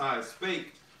Most High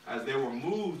spake, as they were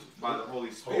moved by the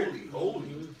Holy Spirit. Holy.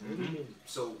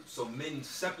 So men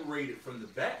separated from the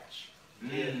batch.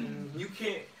 Yeah. You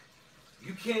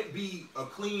can't be a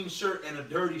clean shirt and a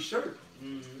dirty shirt.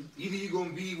 Either you're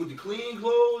gonna be with the clean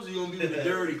clothes or you're gonna be with the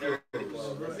dirty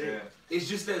clothes. Yeah. It's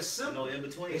just that simple. No in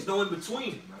between. It's no in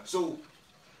between. So,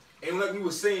 and like we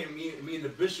were saying, me and the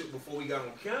bishop before we got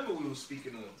on camera, we were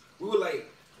speaking on. We were like,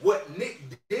 what Nick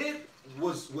did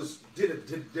was a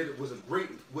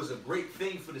great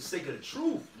thing for the sake of the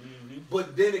truth.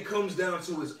 But then it comes down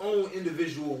to his own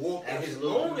individual walk and his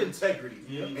own integrity,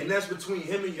 and that's between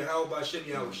him and Yahweh Hashem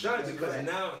Yahweh Shai, because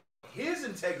now his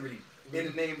integrity in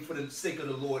the name for the sake of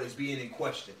the Lord is being in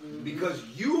question, because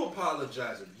you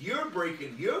apologizing, you're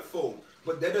breaking your fold,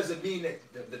 but that doesn't mean that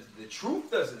the truth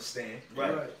doesn't stand.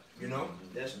 Right. You know,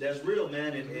 that's real,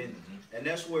 man, and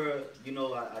that's where, you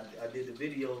know, I did the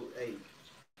video. Hey,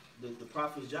 the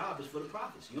prophet's job is for the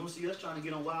prophets. You don't see us trying to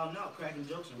get on Wild and Out, cracking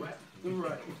jokes and rapping.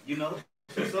 Right. You know,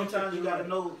 so sometimes you gotta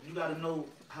know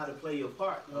how to play your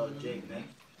part, Jake, man.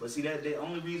 But see, that the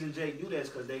only reason Jake do that is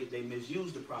because they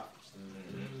misuse the prophets.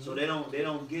 So they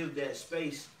don't give that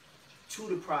space to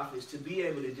the prophets to be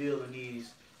able to deal in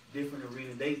these different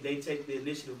arenas. They take the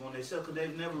initiative on themselves because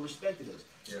they've never respected us.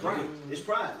 It's pride. It's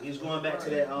pride. It's going back to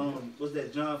that what's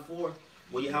that, John 4,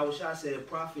 where Yahweh Shai said, a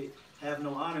prophet have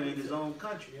no honor in his own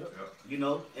country. You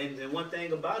know, and one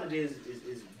thing about it is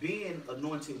being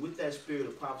anointed with that spirit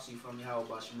of prophecy from Yahweh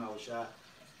Yahweh Shai.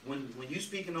 When you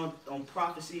speaking on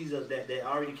prophecies that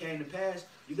already came to pass,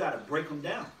 you got to break them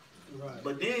down. Right.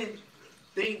 But then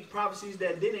prophecies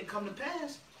that didn't come to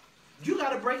pass, you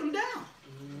got to break them down.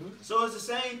 So it's the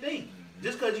same thing.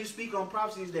 Just because you speak on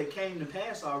prophecies that came to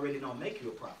pass already don't make you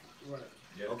a prophet. Right.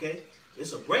 Okay?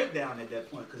 It's a breakdown at that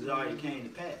point because it already came to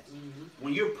pass.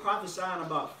 When you're prophesying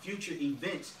about future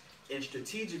events and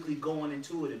strategically going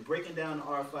into it and breaking down the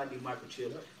RFID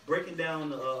microchip, breaking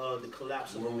down the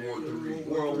collapse of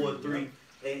World War III,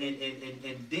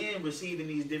 and then receiving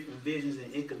these different visions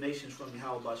and inclinations from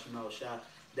Yahweh Shai,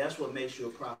 that's what makes you a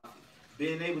prophet.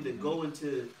 Being able to go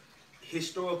into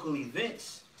historical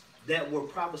events that were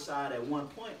prophesied at one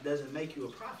point doesn't make you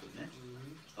a prophet, man.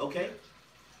 Okay?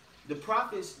 The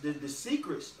prophets, the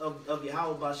secrets of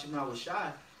Yahweh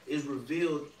Shai is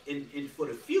revealed in for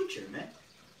the future, man.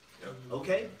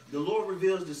 Okay? The Lord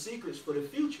reveals the secrets for the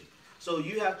future. So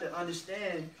you have to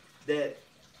understand that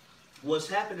what's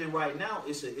happening right now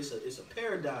is a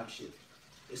paradigm shift.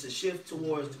 It's a shift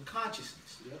towards the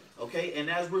consciousness. Okay? And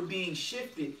as we're being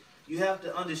shifted, you have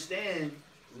to understand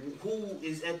who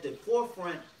is at the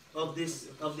forefront of this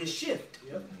shift.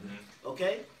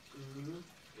 Okay?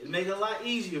 It makes it a lot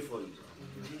easier for you.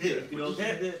 You know what I'm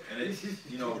saying? And it's,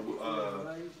 you know,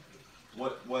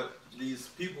 what these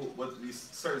people, what these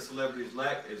certain celebrities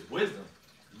lack is wisdom.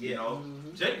 You know,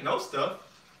 Jake knows stuff.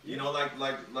 You know, like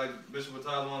Bishop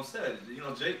Atalam said. You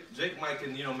know, Jake might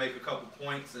can, you know, make a couple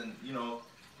points and, you know,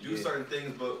 do certain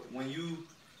things, but when you,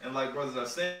 and like brothers are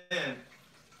saying,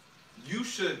 you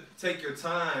should take your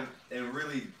time and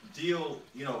really deal,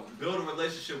 you know, build a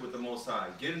relationship with the Most High.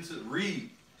 Get into,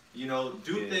 read, you know,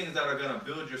 do things that are going to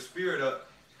build your spirit up,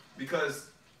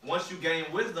 because once you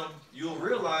gain wisdom, you'll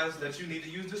realize that you need to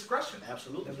use discretion.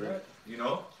 Absolutely. Right. You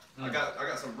know, I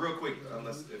got some real quick,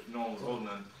 unless if no one was holding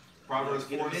none. Proverbs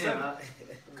 4:7.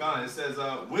 God, it says,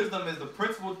 wisdom is the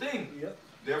principal thing.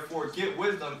 Therefore, get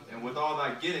wisdom, and with all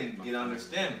thy getting, get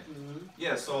understanding.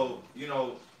 Yeah, so, you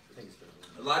know,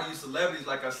 a lot of you celebrities,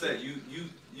 like I said,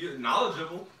 you're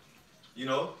knowledgeable. You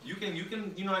know, you can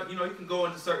go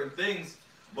into certain things,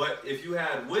 but if you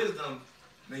had wisdom,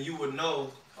 then you would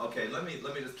know, okay, let me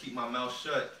just keep my mouth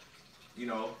shut you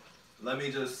know, let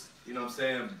me just, you know what I'm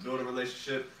saying, build a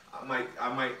relationship. I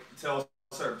might tell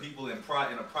certain people in a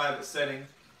private setting,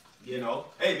 you know,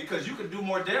 hey, because you can do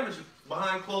more damage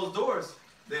behind closed doors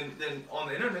than on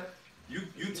the internet.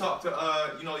 You talk to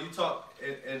you know, you talk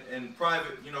in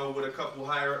private, you know, with a couple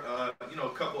you know,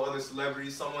 a couple other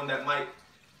celebrities, someone that might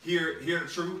hear the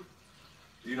truth,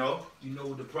 you know. You know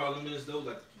what the problem is though?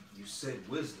 Like you said,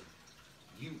 wisdom.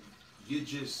 You're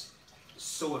just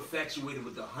so infatuated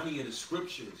with the honey of the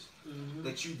scriptures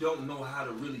that you don't know how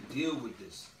to really deal with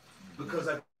this. Because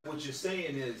like what you're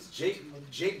saying is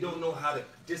Jake don't know how to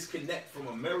disconnect from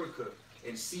America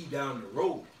and see down the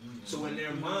road. So in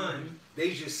their mind,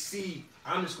 they just see,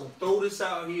 I'm just gonna throw this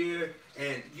out here,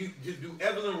 and you do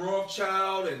Evelyn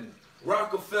Rothschild and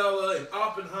Rockefeller and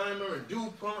Oppenheimer and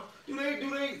DuPont. Do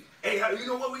they? Hey, you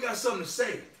know what? We got something to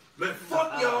say. Man,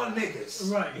 fuck y'all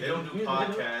niggas. Right. They don't do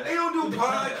podcasts. They don't do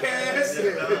podcasts.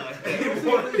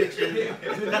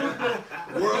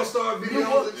 World Star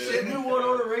videos and shit. New one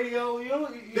on the radio. They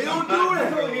don't do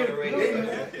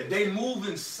that. They move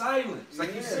in silence.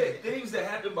 Like you said, things that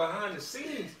happen behind the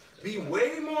scenes be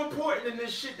way more important than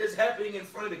this shit that's happening in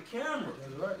front of the camera.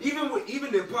 Right.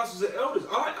 Even the apostles and elders,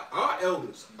 our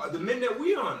elders, the men that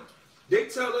we honor, they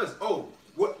tell us, oh,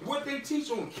 what they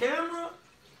teach on camera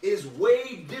is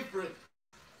way different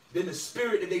than the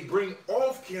spirit that they bring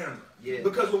off camera. Yeah.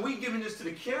 Because when we giving this to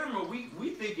the camera, we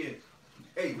thinking,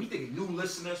 hey, we thinking new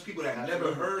listeners, people that have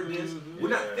never heard this. We're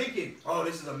not thinking, oh,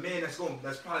 this is a man that's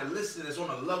probably listening, that's on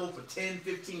a level for 10,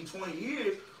 15, 20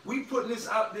 years. We putting this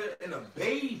out there in a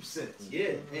babe sense.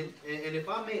 Yeah, and if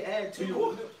I may add to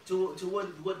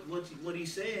what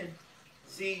he's saying,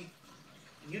 see,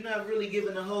 you're not really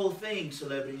giving the whole thing,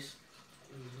 celebrities.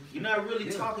 You're not really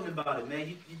talking about it, man.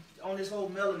 You on this whole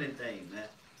melanin thing, man.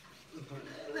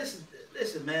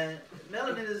 Listen, man.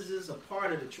 Melanin is just a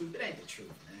part of the truth. It ain't the truth,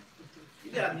 man.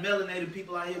 You got melanated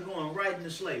people out here going right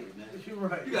into slavery, man. You're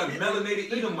right. You got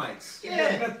melanated Edomites.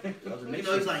 Yeah. You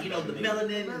know, it's like, you know, the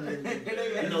melanin,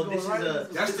 and, you know, this is a...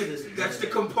 That's the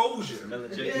composure.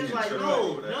 Yeah, it's like,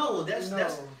 no,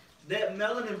 that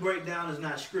melanin breakdown is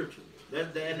not scriptural.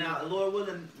 That now, Lord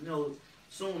willing, you know,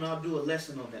 soon I'll do a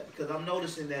lesson on that, because I'm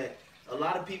noticing that a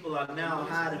lot of people are now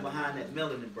hiding behind that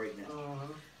melanin breakdown.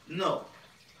 No,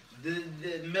 the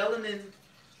melanin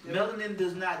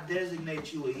does not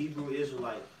designate you a Hebrew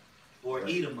Israelite or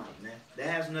Edomite, man. That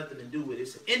has nothing to do with it.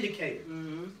 It's an indicator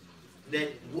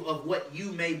that of what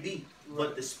you may be.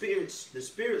 But the spirit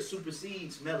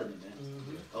supersedes melanin, man.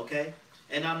 Okay,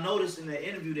 and I'm noticing that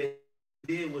interview that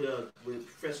he did with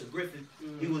Professor Griffin.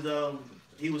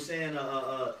 He was saying,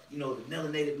 you know, the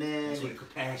melanated man. That's where the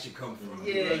compassion comes from.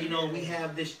 Yeah, you know, we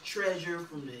have this treasure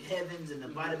from the heavens and the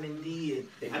vitamin D,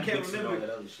 and I can't remember.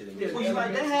 Well, you're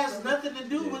like, that has nothing to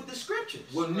do with the scriptures.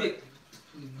 Well, Nick,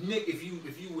 if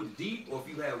you were deep or if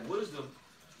you had wisdom,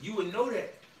 you would know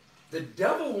that the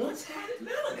devil once had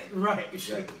melanin. Right.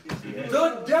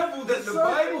 The devil that the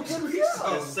Bible speaks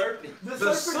of. The serpent.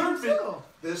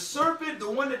 The serpent, the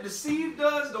one that deceived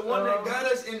us, the one that got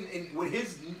us in with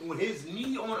his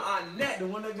knee on our neck, The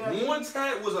one that got once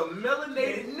was a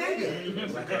melanated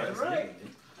nigga. That's right.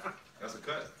 That's a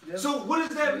cut. So what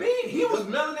does that mean? He was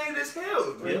melanated as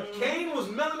hell. Cain was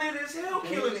melanated as hell,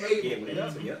 killing Abel.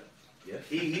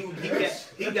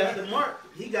 He got the mark.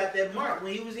 He got that mark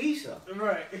when he was Esau.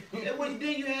 Right. And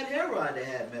then you had Herod that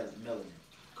had melanin.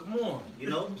 Come on. You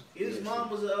know, his mom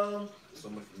was So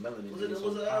much melanin.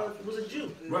 was a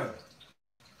Jew. Right.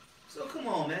 So come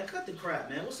on, man, cut the crap,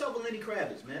 man. What's up with Lenny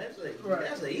Kravitz, man?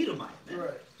 That's a Edomite, man.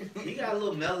 Right. He got a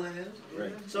little melanin in him.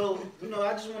 Right. So, you know,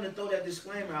 I just want to throw that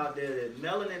disclaimer out there that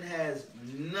melanin has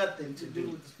nothing to do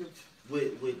with the scripture.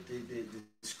 with the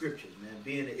scriptures, man.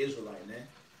 Being an Israelite, man.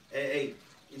 Hey,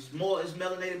 it's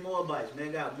melanated Moabites,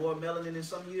 man. Got more melanin than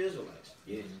some of you Israelites.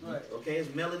 Yeah. Right. Okay, it's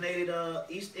melanated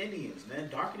East Indians, man.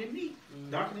 Darker than me.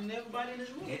 Darker than everybody in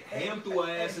this room. Ham threw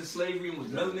her ass in slavery and was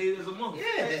melanated as a monk.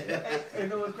 Yeah. You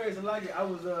know what's crazy? Like it, I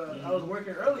was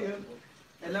working earlier,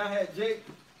 and I had Jake,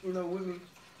 you know, with me,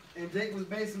 and Jake was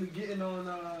basically getting on.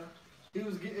 He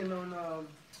was getting on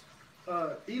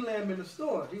Elam in the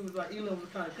store. He was like, Elam was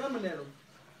kind of coming at him,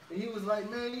 and he was like,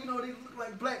 man, you know, they look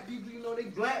like black people. You know, they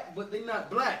black, but they not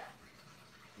black.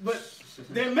 But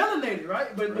they're melanated,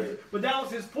 right? But that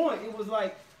was his point. It was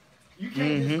like, you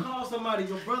can't just call somebody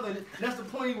your brother. And that's the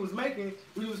point he was making.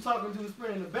 We was talking to his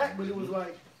friend in the back, but it was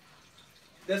like,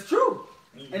 that's true.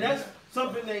 And that's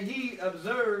something that he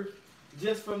observed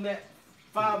just from that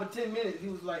 5 or 10 minutes. He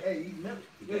was like, hey,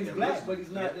 he's black, but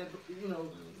he's not that, you know,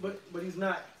 but he's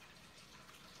not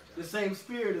the same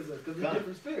spirit as us, because they're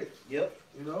different spirits. Yep.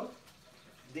 You know?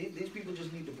 These people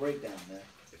just need to break down, man.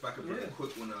 If I could bring a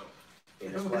quick one out.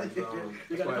 And that's why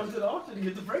you gotta come to the altar to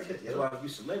get the break. That's why you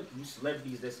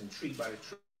celebrities that's intrigued by the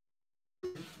truth.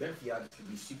 Better for y'all just to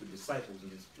be secret disciples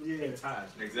and just pay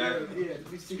tithes. Exactly. Yeah,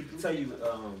 be secret. I tell you,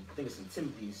 I think it's in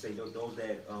Timothy. You say those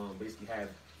that basically have,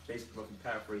 roughly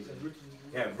paraphrasing,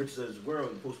 have riches of this world,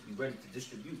 you're supposed to be ready to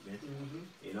distribute, man.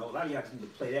 You know, a lot of y'all just need to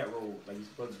play that role, like these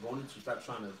brothers going into. Stop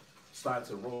trying to slide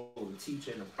to the role of a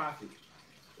teacher and a prophet,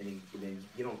 and then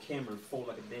get on camera and fold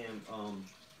like a damn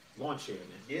lawn chair,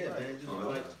 man. Yeah, man.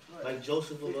 Just like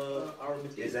Joseph of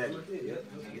Arimathea. Exactly. Yeah.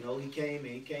 You know, he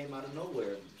came out of nowhere.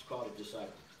 He was called a disciple.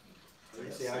 They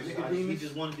say he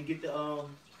just wanted to get the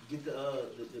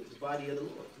body of the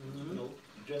Lord. You know,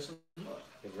 dress him up.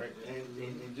 Right.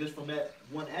 And just from that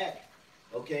one act,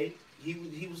 okay, he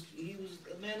was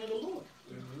a man of the Lord.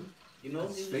 You know,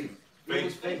 faith.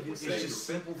 Faith. It's just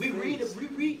simple. We read.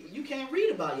 You can't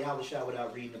read about Yahweh Shai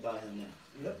without reading about him now.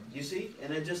 Yep. You see,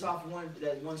 and it's just off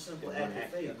that one simple act of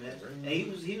faith, man. And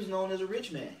he was known as a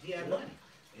rich man. He had money.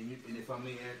 And if I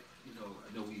may add, you know,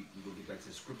 I know we will get back to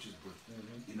the scriptures, but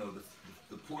you know,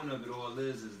 the point of it all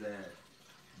is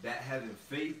that having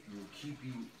faith will keep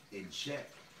you in check.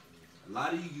 A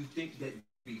lot of you think that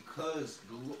because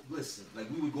listen, like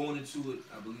we were going into it,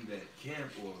 I believe at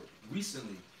camp or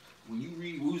recently, when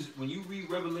you read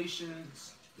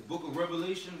Revelations, the book of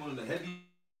Revelation, one of the heavy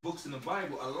books in the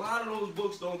Bible, a lot of those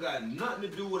books don't got nothing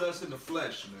to do with us in the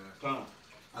flesh, man.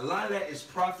 A lot of that is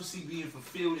prophecy being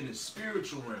fulfilled in the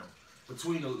spiritual realm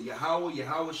between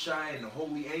Yahweh Shai, and the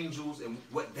holy angels and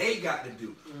what they got to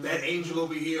do. That angel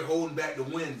over here holding back the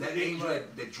wind, that angel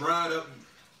that dried up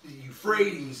the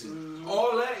Euphrates, and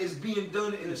all that is being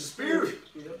done in the spirit.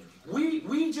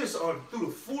 We just are through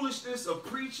the foolishness of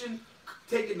preaching,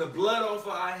 taking the blood off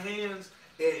of our hands,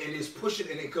 and it's pushing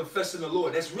and then confessing the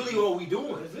Lord. That's really all we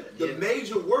doing. The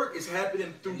major work is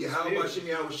happening through Yahweh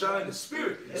Shai in the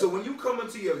spirit. So when you come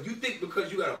into you think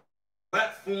because you got a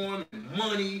platform and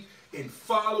money and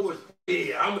followers,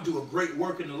 yeah, I'm gonna do a great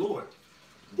work in the Lord.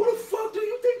 What the fuck do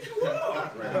you think you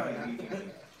are?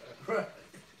 Right.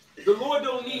 The Lord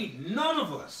don't need none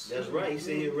of us. That's right. He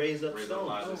said he'll raise up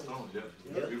stones.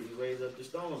 Yeah. He raised up the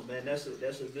stones, man. That's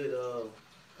a good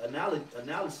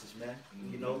analysis, man.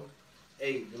 You know,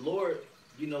 hey, the Lord,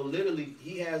 you know, literally,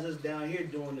 He has us down here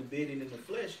doing the bidding in the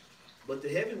flesh, but the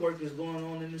heavy work is going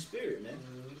on in the spirit, man.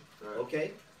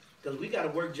 Okay, because we got to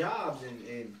work jobs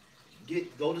and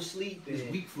go to sleep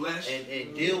and weak flesh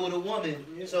and deal with a woman.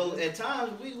 So at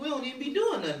times we don't even be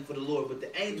doing nothing for the Lord, but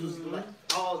the angels like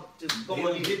all just going. They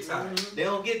don't get tired. They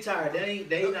don't get tired. They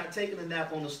ain't not taking a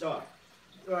nap on the star.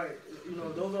 Right. You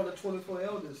know, those are the 24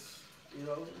 elders. You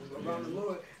know, around the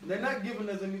Lord. They're not giving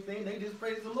us anything. They just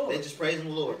praise the Lord. They just praising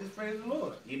the Lord. They just praise the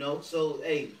Lord. You know, so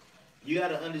hey, you got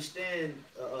to understand,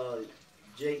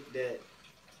 Jake, that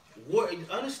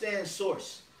understand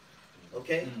source.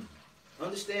 Okay,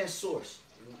 understand source.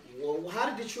 Well, how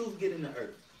did the truth get in the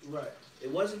earth? Right. It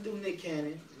wasn't through Nick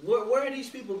Cannon. Where are these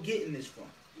people getting this from?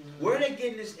 Where are they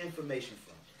getting this information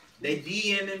from? They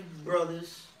DMing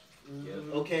brothers.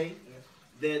 Okay.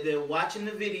 They're watching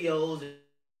the videos.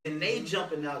 And they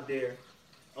jumping out there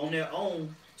on their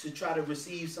own to try to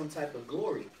receive some type of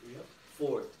glory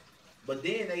for it. But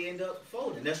then they end up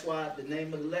folding. That's why the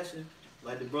name of the lesson,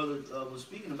 like the brother was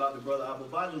speaking about, the brother Abba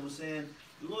Baja was saying,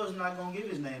 the Lord's not going to give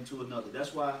his name to another.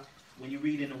 That's why when you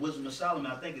read in the Wisdom of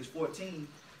Solomon, I think it's 14,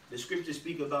 the scriptures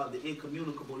speak about the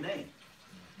incommunicable name.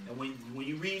 And when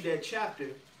you read that chapter,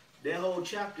 that whole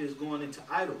chapter is going into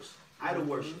idols, idol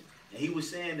worship. And he was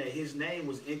saying that his name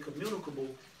was incommunicable,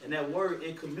 and that word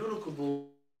incommunicable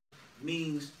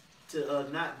means to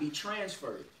not be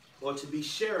transferred or to be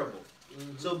shareable.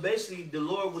 So basically, the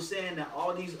Lord was saying that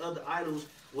all these other idols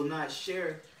will not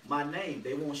share my name.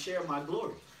 They won't share my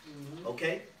glory.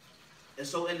 Okay? And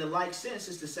so in the like sense,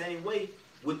 it's the same way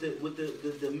with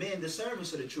the men, the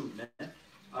servants of the truth, man.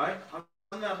 All right?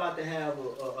 I'm not about to have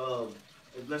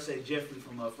let's say Jeffrey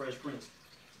from Fresh Prince.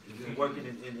 He's working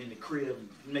in the crib,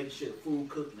 making sure the food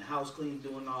cooked and the house clean,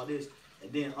 doing all this.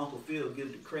 And then Uncle Phil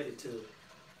gives the credit to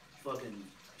fucking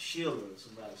Sheila or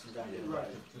somebody. Right.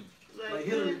 Like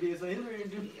Hillary did, so Hillary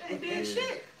ain't did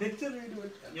shit. You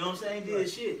know what I'm saying? Did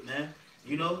shit, man.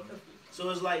 You know? So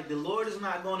it's like the Lord is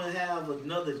not going to have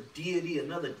another deity,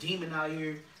 another demon out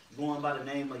here going by the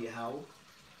name of Yahweh.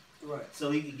 Right.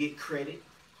 So he can get credit.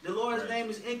 The Lord's name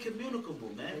is incommunicable,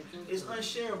 man. It's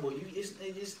unshareable.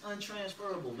 It's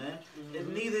untransferable, man.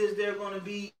 And neither is there going to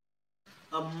be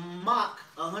a mock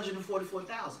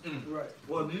 144,000. Right.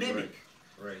 Or a mimic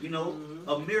Right. You know,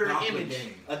 a mirror image,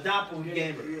 Doppelganger. a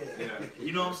doppelganger. Yeah.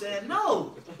 You know what I'm saying?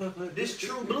 No, this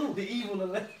true blue. The evil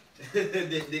elect.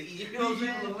 You know what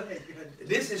I'm saying?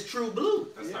 This is true blue.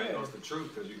 That's how you know it's the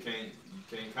truth, because you can't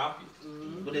copy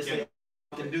it. But they say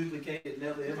can duplicate it,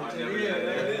 never I imitate never it.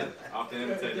 did that. I'll have to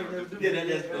imitate them. Yeah,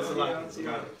 that's a lot. You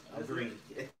got it. Agree.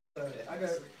 I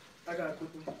got a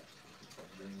quick one.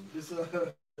 This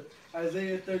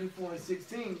Isaiah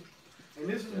 34:16, and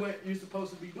this is what you're supposed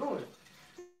to be doing.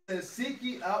 It says, "Seek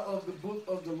ye out of the book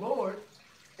of the Lord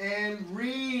and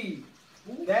read."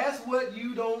 That's what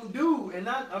you don't do, and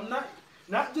I'm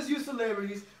not just you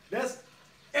celebrities. That's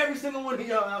every single one of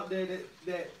y'all out there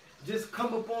that just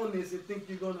come upon this and think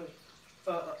you're gonna,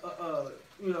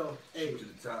 Shoot to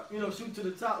the top. shoot to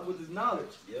the top with this knowledge.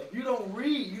 Yep. You don't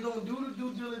read. You don't do the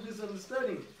due diligence of the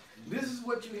studying. This is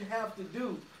what you have to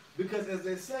do, because as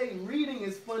they say, reading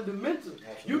is fundamental.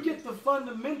 Absolutely. You get the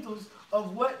fundamentals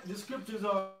of what the scriptures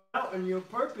are about and your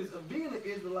purpose of being an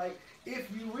Israelite if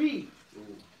you read.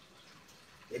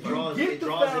 It You draws, get it the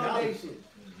draws it out. foundation.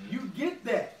 You get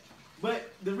that.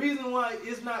 But the reason why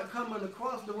it's not coming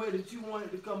across the way that you want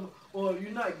it to come, or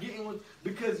you're not getting it,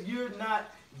 because you're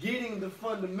not getting the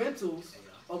fundamentals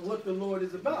of what the Lord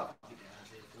is about.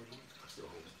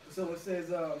 So it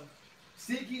says,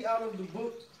 seek ye out of the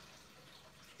book,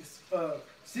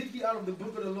 seek ye out of the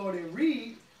book of the Lord and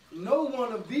read. No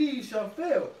one of these shall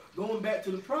fail. Going back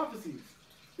to the prophecies.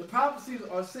 The prophecies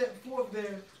are set forth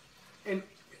there and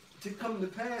to come to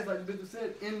pass, like the Bishop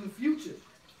said, in the future.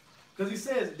 Because he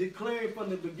says, declaring from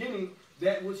the beginning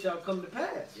that which shall come to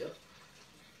pass. Yep.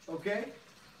 Okay?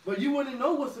 But you wouldn't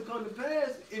know what's to come to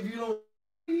pass if you don't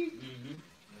read. Mm-hmm.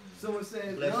 So it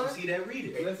says, Bless none. you see that read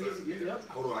it. Bless you see- yep.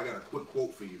 Hold on, I got a quick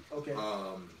quote for you. Okay.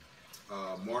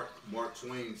 Mark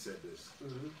Twain said this,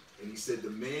 Mhm. and he said, "The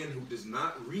man who does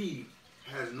not read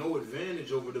has no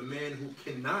advantage over the man who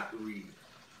cannot read."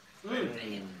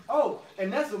 Mm. Oh,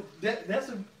 and that's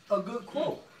a good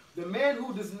quote. The man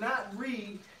who does not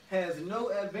read has no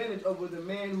advantage over the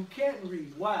man who can't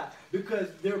read. Why? Because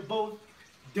they're both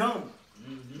dumb.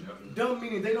 Mm-hmm. Dumb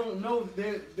meaning they don't know,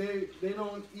 they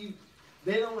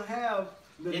don't have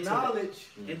the Intellect. knowledge,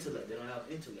 Intellect. They don't have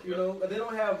intellect. you know, they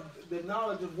don't have the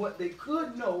knowledge of what they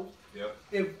could know Yep.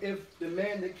 if the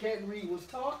man that can't read was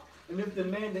taught, and if the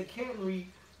man that can't read,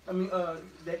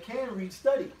 that can read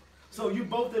studied. So you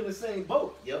both in the same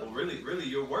boat, Yep. Well, really,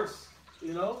 you're worse.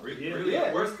 you know? Really, Yeah. really Yeah.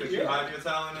 you're worse because you Yeah. hide your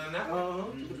talent in that.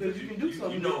 Because you can do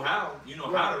something. You know how. You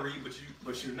know Right. how to read,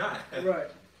 but you're not. Right.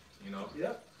 You know.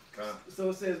 Yep. Kind So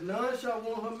it says, none shall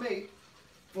want her mate,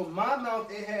 for my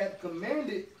mouth it had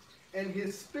commanded, and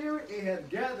his spirit it had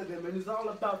gathered them. And it's all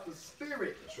about the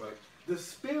spirit. That's right. The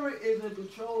spirit is in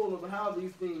control of how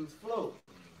these things flow.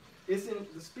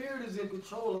 The spirit is in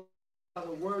control of how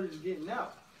the word is getting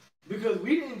out. Because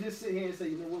we didn't just sit here and say,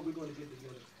 you know what, we're going to get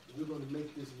together. We're going to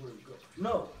make this word go.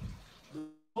 No. The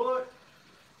Lord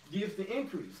gives the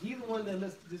increase. He's the one that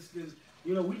lets this,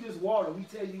 we just water. We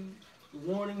tell you the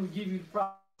warning, we give you the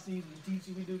prophecies, we teach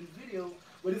you, we do these videos.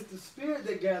 But it's the spirit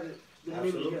that gathered the men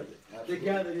Absolutely. together. Absolutely. That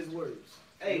gathered his words.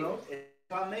 Hey, You know? if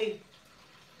I may,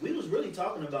 we was really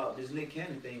talking about this Nick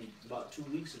Cannon thing about 2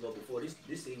 weeks ago before this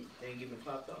thing even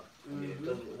popped off. Mhm.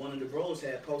 Because one of the bros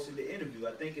had posted the interview.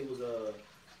 I think it was the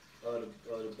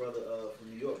brother from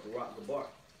New York, Barack Gabar.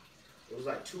 It was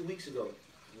like 2 weeks ago.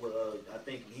 I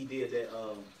think he did that.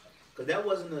 Cause that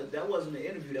wasn't the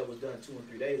interview that was done 2 and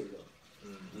 3 days ago.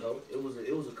 Mm-hmm. You know, it was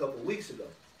a couple of weeks ago.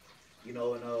 You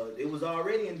know, and it was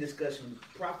already in discussion.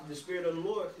 Prophet, the Spirit of the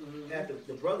Lord, had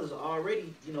the brothers are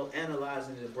already,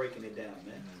 analyzing it and breaking it down,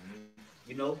 man.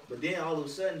 You know, but then all of a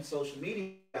sudden, social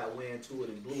media got way into it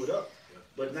and blew it up.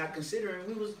 But not considering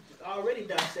we was already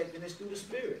dissecting this through the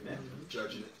Spirit, man.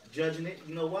 Judging it.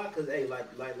 You know why? Because hey,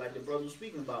 like the brother was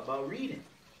speaking about reading.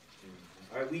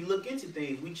 All right, we look into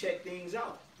things, we check things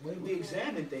out, we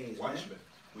examine things, man.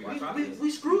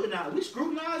 We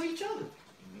scrutinize each other.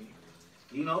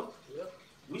 You know,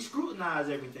 we scrutinize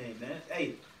everything, man.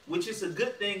 Hey, which is a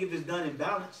good thing if it's done in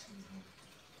balance.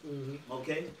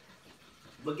 Okay,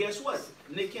 but guess what,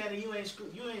 Nick Cannon, you ain't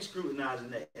scrutinizing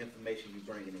that information you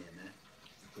bringing in, man.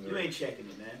 You ain't checking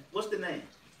it, man. What's the name?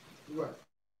 Right.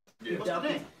 Yeah. What's the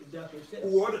name?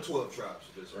 Who are the 12 tribes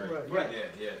of Israel? Right.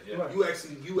 Yeah. Right. You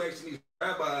asking these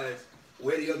rabbis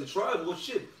where the other tribes? Well,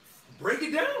 shit, break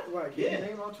it down. Right. Yeah.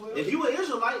 Name all 12? If you an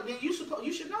Israelite, then you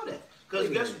should know that. Because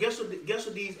guess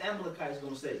what these Amalekites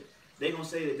gonna say? They gonna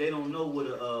say that they don't know where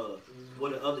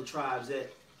the other tribes at.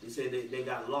 They say they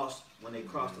got lost when they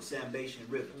crossed the Sambation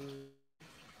River.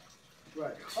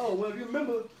 Right. Oh, well, if you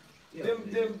remember, Yeah.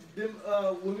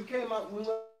 when we came out, we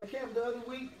went to camp the other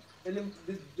week, and them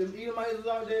Edomites was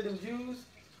out there, them Jews,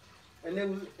 and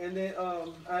then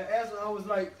I asked them, I was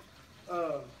like,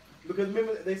 because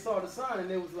remember they saw the sign and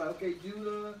they was like, okay,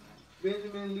 Judah,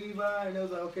 Benjamin, Levi, and they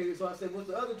was like, okay. So I said, what's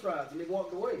the other tribes? And they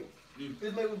walked away.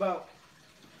 This maybe about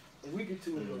a week or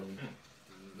two ago.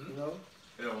 You know.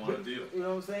 They don't want to deal. You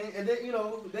know what I'm saying? And then, you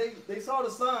know, they saw the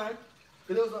sign,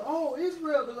 because they was like, oh,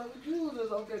 Israel, they're like, the Jews. I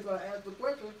was like, okay, so I asked the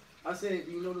question. I said,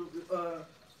 do you know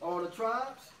all the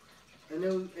tribes? And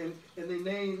they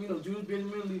named, you know, Judah,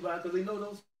 Benjamin, Levi, because they know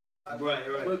those tribes.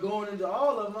 Right. But going into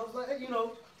all of them, I was like, hey, you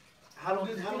know, How don't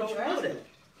you know that?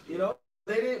 You know,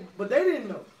 they didn't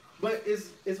know. But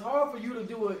it's hard for you to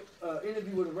do an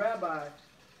interview with a rabbi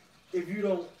if you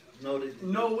don't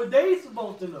know what they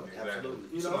supposed to know. Exactly.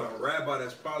 Absolutely. You So know, a rabbi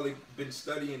that's probably been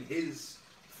studying his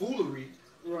foolery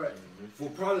right? for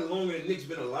probably longer than Nick's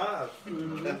been alive.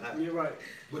 You're right.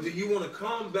 But do you want to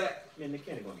combat Man, they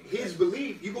can't go get his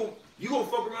belief? You gonna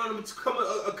fuck around and become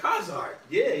a Khazar.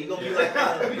 Yeah, he gonna be like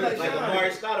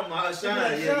Amari Scott on my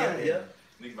Shine. Yeah.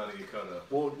 Nick about to get cut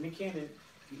up. Well, Nick Cannon,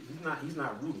 he's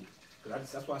not rooted.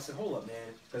 That's why I said, hold up, man.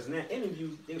 Because in that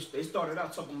interview, they started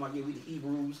out talking about, yeah, we the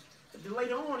Hebrews. But then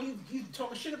later on, he's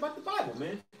talking shit about the Bible,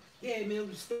 man. Yeah, man,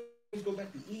 we stories go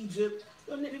back to Egypt.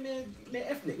 Yo, nigga, man,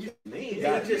 ethnic. Man, he ain't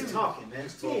got it. Just talking, man.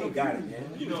 He ain't got it,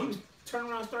 man. You know, he turned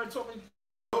around and started talking.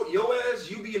 Your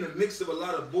ass, you be in the mix of a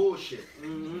lot of bullshit.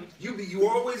 You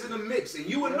always in the mix, and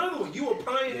you another one. You a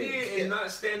pioneer and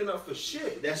not standing up for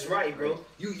shit. That's right, bro.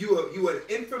 You an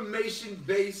information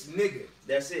based nigga.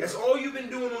 That's it. That's all you've been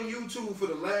doing on YouTube for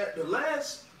the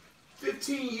last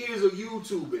 15 years of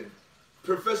YouTubing.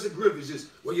 Professor Griff is just,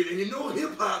 well, you know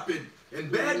hip hop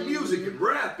and bad music and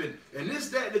rap and this,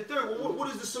 that, and the third. Well, what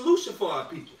is the solution for our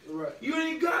people? Right. You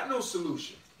ain't got no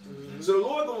solution.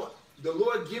 So the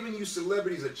Lord giving you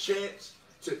celebrities a chance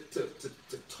to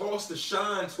toss the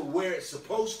shine to where it's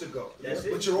supposed to go. That's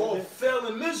it. But you're all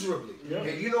failing miserably. Yeah.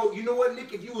 And you know what,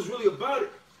 Nick? If you was really about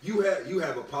it, you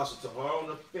have Apostle Tahar on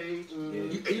the page,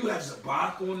 and you have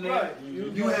Zabak on there. Right.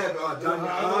 You have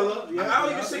Danya Allah. Yeah. I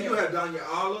don't even say you have Danya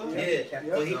Allah. Yeah,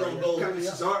 but he gonna go. Captain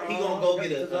Cesar. He gonna go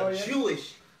get a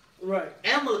Jewish Right.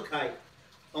 Amalekite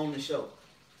on the show.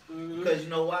 Because you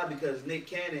know why? Because Nick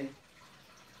Cannon,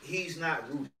 he's not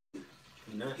rooted.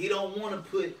 He don't want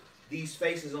to put these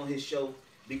faces on his show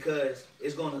because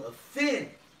it's gonna offend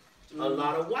a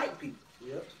lot of white people.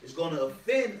 Yep. It's gonna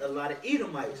offend a lot of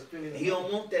Edomites. And he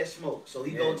don't want that smoke, so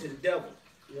he go to the devil.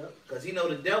 Yep. Because he know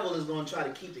the devil is gonna try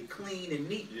to keep it clean and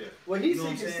neat. Yeah. Well, he's You know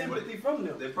what I'm seeking saying? sympathy from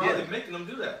them. They're probably Yeah. making them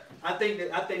do that. I think they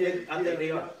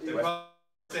are. They're probably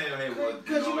saying, hey, well,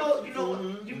 Because you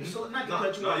know, so not to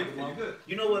cut you off. you're good.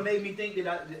 You know what made me think that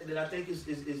I think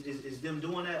is them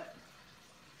doing that?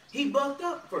 He bucked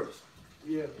up first.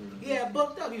 Yeah. Yeah,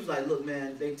 bucked up. He was like, look,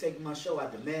 man, they taking my show. I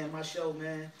demand my show,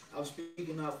 man. I was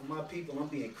speaking out for my people. I'm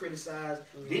being criticized.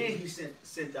 Then he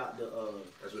sent out the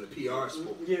That's what the PR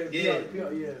spoke.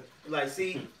 Yeah. like,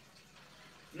 see,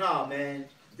 nah, man,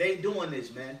 they doing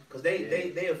this, man, because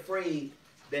they afraid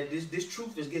that this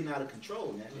truth is getting out of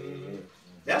control, man.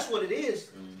 That's what it is.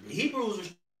 The Hebrews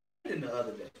were in the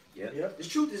other day. Yep. This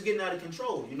truth is getting out of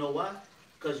control. You know why?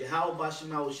 Because Yahweh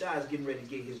Bashim Shai is getting ready to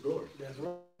get his glory. That's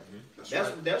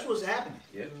right. That's what's happening.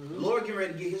 Yeah. The Lord getting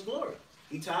ready to get his glory.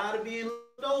 He tired of being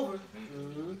looked over.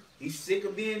 He's sick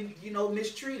of being,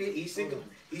 mistreated. He's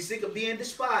sick of being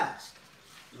despised.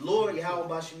 The Lord Yahweh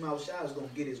Bashim Shai is gonna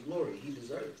get his glory. He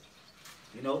deserves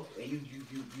it. You know, and you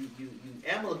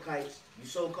Amalekites, you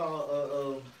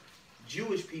so-called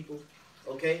Jewish people,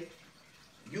 okay?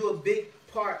 You're a big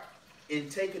part in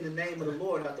taking the name of the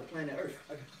Lord out the planet Earth.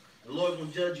 The Lord will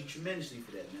judge you tremendously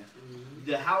for that, man.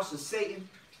 The house of Satan,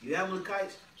 you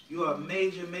Amalekites, you are a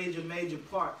major, major, major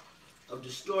part of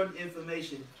distorting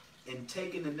information and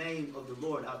taking the name of the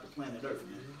Lord out the planet Earth,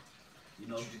 man. You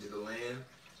know? You did the land.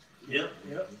 Yep.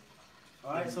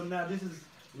 All right, so now this is,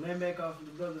 land back off of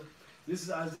the brother. This is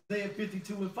Isaiah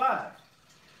 52:5.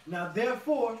 Now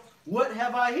therefore, what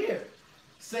have I here,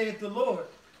 saith the Lord,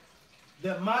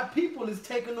 that my people is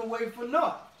taken away for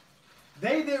naught.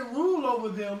 They that rule over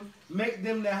them make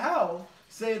them to howl,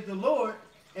 saith the Lord,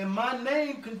 and my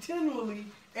name continually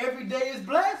every day is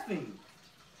blasphemed.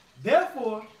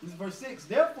 Therefore, this is verse 6,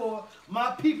 therefore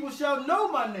my people shall know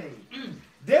my name.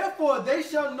 Therefore they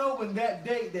shall know in that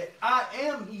day that I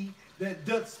am he that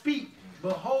doth speak.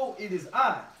 Behold, it is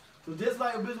I. So just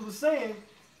like Bishop was saying,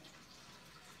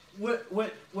 what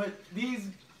these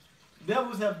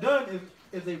devils have done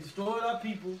is they've destroyed our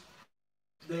people.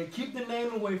 They keep the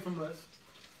name away from us.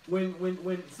 When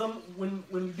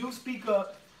we do speak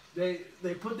up, they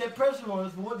put that pressure on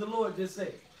us for what the Lord just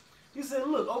said. He said,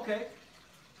 look, okay,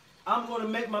 I'm going to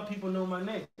make my people know my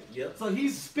name. Yep. So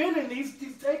he's spinning, he's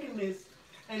taking this,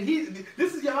 And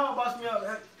this is Yahweh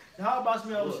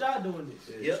Shai doing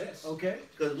this. Yep. Okay.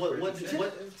 Because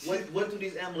what do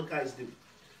these Amalekites do?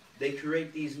 They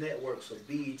create these networks of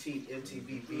BET,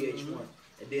 MTV, VH1,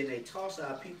 and then they toss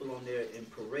our people on there and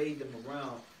parade them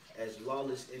around as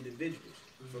lawless individuals,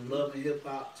 from Love and Hip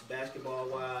Hop to Basketball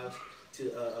Wives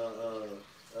to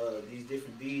these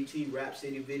different BET Rap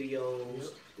City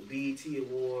videos, the BET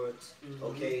Awards,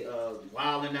 okay,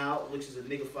 Wildin' Out, which is a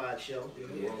niggified show.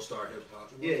 World Star Hip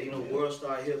Hop. Yeah, you know, World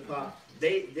Star Hip Hop.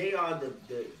 They are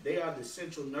the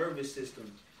central nervous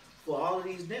system for all of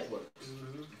these networks.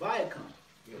 Viacom.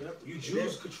 Yep. You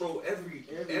Jews control every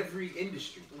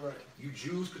industry. Right. You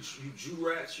Jews, you Jew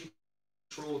rats, you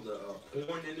control the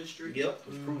porn industry. Yep.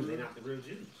 Which proves they're not the real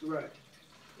Jews. Right.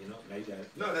 You know, now you got it.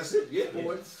 No, that's it. Yeah.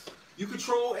 Sports. You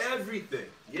control everything.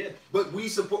 Yeah. But we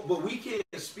can't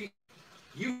speak.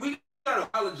 We gotta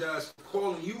apologize for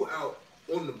calling you out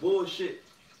on the bullshit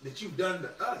that you've done to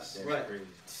us. That's Right. crazy.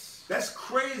 That's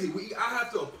crazy. I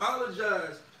have to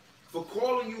apologize for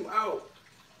calling you out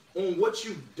on what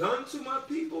you've done to my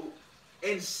people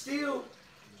and still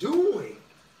doing.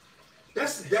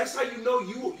 That's how you know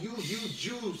you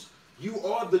Jews, you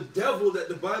are the devil that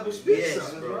the Bible speaks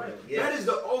Yes, of. bro. Right. Yes. That is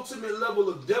the ultimate level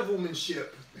of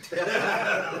devilmanship.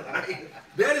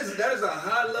 that is a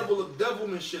high level of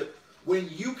devilmanship when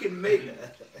you can make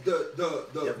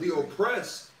the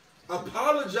oppressed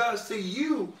apologize to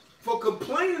you for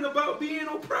complaining about being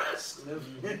oppressed.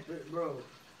 Bro.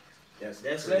 That's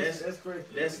crazy.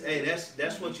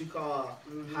 That's what you call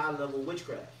high level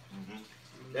witchcraft.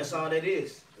 That's all that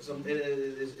is.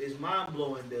 It's mind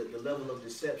blowing the level of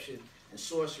deception and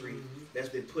sorcery that's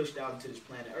been pushed out into this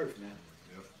planet Earth, man.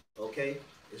 Okay,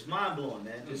 it's mind blowing,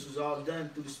 man. This was all done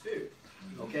through the Spirit.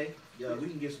 Okay, yeah, we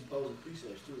can get some opposing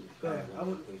precepts too. I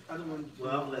don't want.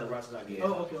 Well, I'm gonna let Ross not get.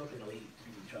 Oh, okay. You know, he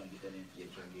trying to get that in. Yeah,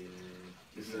 trying to get it in.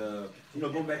 It's you know,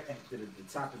 going back to the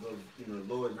topic of, you know,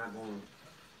 the Lord not going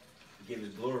to give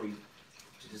His glory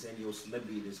to just any old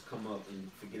celebrity that's come up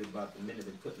and forget about the men that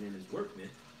been putting in His work, man.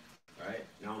 All right.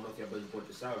 Now I don't know if y'all brothers brought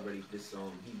this out already. This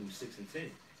Hebrews 6 and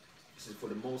 10. This is for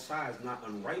the Most High is not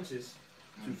unrighteous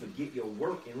to forget your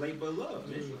work and labor of love,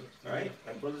 man. All right,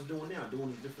 like brothers doing now,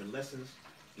 doing these different lessons.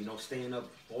 You know, staying up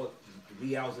all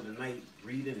 3 hours of the night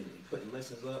reading and putting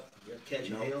lessons up.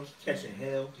 Catching hell. Catching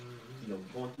hell. You know,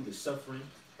 going through the suffering.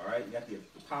 All right, you got the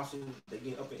apostles. They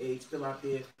getting up in age, still out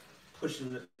there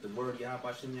pushing the word of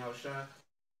Yahweh Shem Yahushua.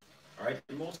 All right,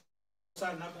 the Most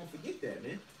High not gonna forget that,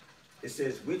 man. It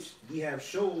says, which we have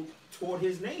showed toward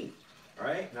His name. All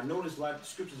right, and I notice a lot of the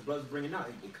scriptures brothers bringing out,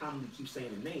 they commonly keep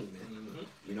saying the name, man.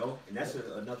 You know, and that's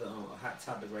another hot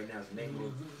topic right now is the name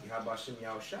of Yahweh Shem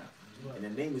Yahushua. And the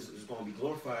name is going to be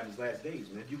glorified in these last days,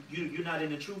 man. You're not in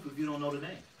the truth if you don't know the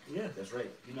name. Yeah, That's right.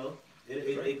 You know,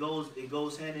 it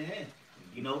goes hand in hand.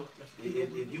 You know,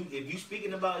 if you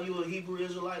speaking about you a Hebrew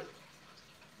Israelite,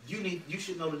 you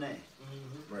should know the name.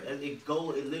 Right. It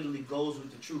literally goes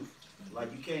with the truth.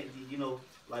 Like you can't, you know,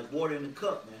 like water in the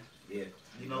cup, man. Yeah.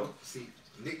 You know. See,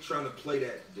 Nick trying to play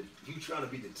that. You trying to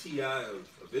be the T.I.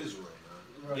 of Israel,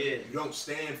 man. right. Yeah. You don't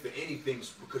stand for anything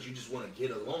because you just want to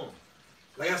get along.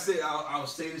 Like I said, I'll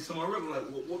say this to my brother. Like,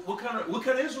 what kind of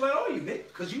Israelite are you, Nick?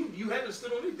 Because you haven't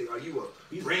stood on anything. Are you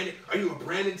a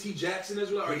Brandon T. Jackson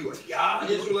Israelite? Are you a Yah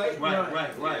Israelite?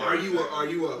 Right. Are you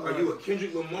a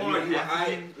Kendrick Lamar? Are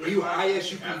you a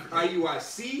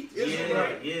ISUPK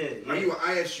Israelite? Yeah. Are you a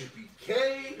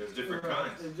ISUPK? There's different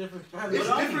kinds. It's different kinds. It's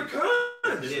different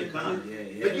kinds. Yeah, come on.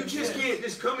 Yeah. But you just can't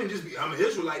just come and just be, I'm an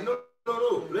Israelite. No.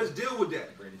 Let's deal with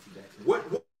that. Brandon T. Jackson.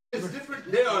 What is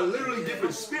different? There are literally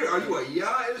different spirits. Are you a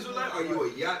Yah Israelite? Are you a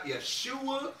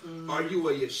Yeshua? Are you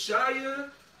a Yeshaya?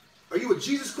 Are you a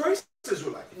Jesus Christ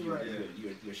Israelite? Right.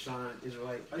 You're Sean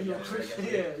Israelite. Are you a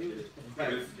Christian?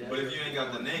 But if you ain't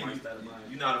got the name,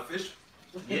 you're not official.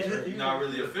 Yeah. You're not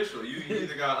really official. You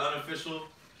either got unofficial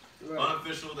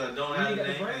that don't have the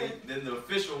name, and then the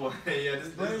official one. Yeah, this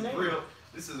is real.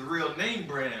 This is a real name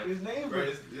brand. His name Right?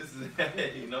 brand. This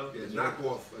is you know. Yeah,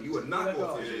 knockoff. Are you a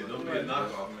knockoff? Yeah, don't be a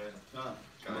knockoff, man.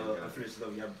 I finished it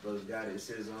up. Y'all brothers got it. It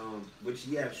says, which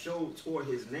ye have showed toward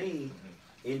His name,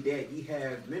 in that ye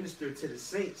have ministered to the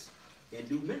saints and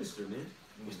do minister, man.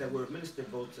 Which that word minister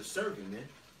goes to serving, man.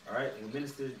 All right, and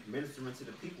ministering to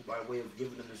the people by way of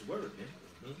giving them His word,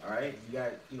 man. All right, you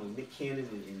got Nick Cannon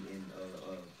and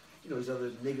these other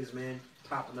niggas, man,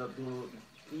 popping up doing.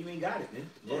 You ain't got it, man.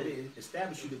 Lord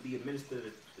established you to be a minister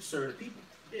to serve the people.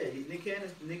 Yeah, Nick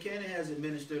Cannon has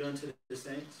administered unto the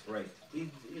saints. Right. He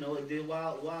did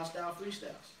wild style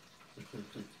freestyles.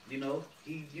 He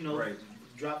Right.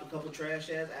 dropped a couple trash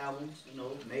ass albums. You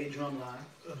know, made Drumline.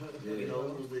 You know,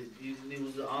 it was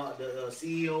the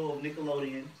CEO of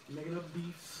Nickelodeon. Making up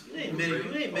beats. You ain't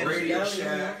ministered. Radio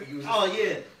Shack. Oh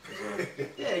yeah,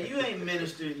 yeah. You ain't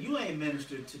ministered. You ain't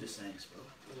ministered to the saints, bro.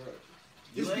 Right.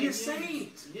 Just be a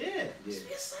saint. Yeah, Just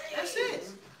be a saint. that's it.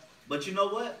 But you know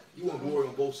what? You want glory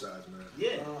on both sides, man.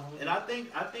 Yeah, and I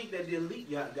think that the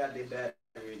elite got their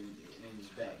battery in his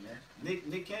back, man.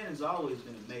 Nick Cannon's always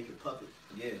been a major puppet.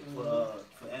 Yeah.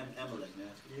 For Amalek, man.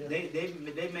 Yeah.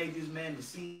 They made this man the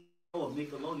CEO of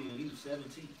Nickelodeon when he was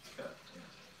 17.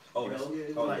 Oh, You that's, know? yeah,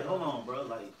 oh, Like, yeah. hold on, bro.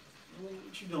 Like,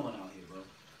 what you doing out here, bro?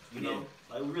 You know,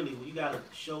 like really, you gotta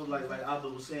show like Abba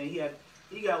was saying,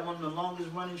 he got one of the longest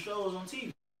running shows on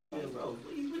TV. Yeah, bro,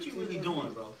 what you really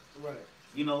doing, bro? Right.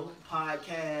 You know,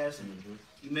 podcasts and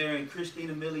you marrying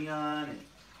Christina Milian and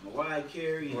Mariah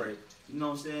Carey. And, Right. You know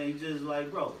what I'm saying? He just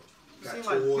like, bro. Got Seem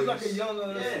toys. He's like a young,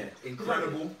 Yeah.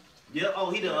 Incredible. Yeah.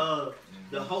 Oh, he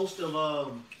the host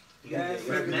of Yes.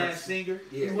 Masked Singer.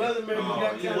 He Yeah. was American Oh,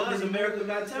 Got he Talent. was American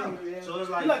Got Talent. Yeah. So it's He's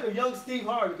like, like a young Steve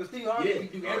Harvey, because Steve Harvey Yeah.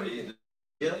 can do everything.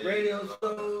 yeah. Radio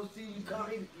shows, TV,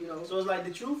 comedy, you know. So it's like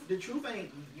the truth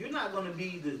ain't. You're not gonna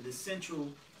be the central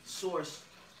source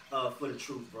for the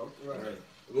truth, bro. Right. Right.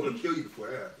 We're gonna kill you before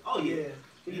that. Oh yeah.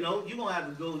 You know, you're gonna have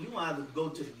to go. You gonna have to go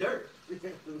to the dirt.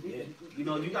 Yeah. You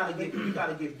know, you gotta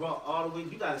get brought all the way.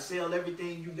 You gotta sell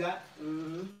everything you got.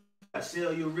 Mm-hmm. You gotta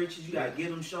sell your riches. You gotta get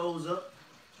them shows up.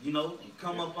 You know, and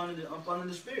come up under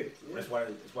the spirit. That's why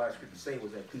the scripture say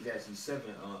was that Ecclesiastes 7,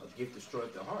 a gift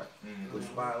destroyed the heart. Which is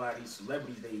why a lot of these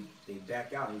celebrities they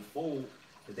back out and fold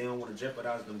because they don't want to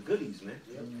jeopardize them goodies, man.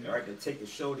 All right, they'll take the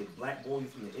show, they blackball you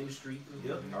from the industry.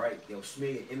 Yep. All right, they'll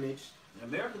smear your image.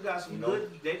 And America got some You know?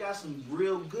 good. They got some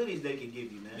real goodies they can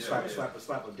give you, man. Yeah.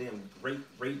 Slap a damn rape,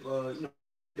 you know,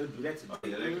 they'll do that today.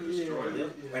 Yeah, they can destroy Yeah.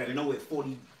 it. Right, I know it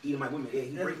 40 Edomite women, yeah,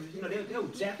 he raped, you know, they'll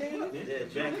jack it up, man. Yeah,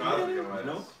 Jack. You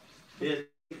know?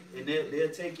 They'll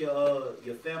take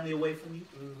your family away from you.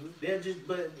 Mm-hmm. They'll just.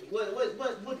 But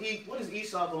what is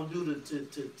Esau gonna do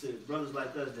to brothers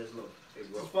like us that's low? Hey,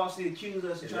 Just bro, falsely accuse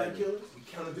us and try to kill us. we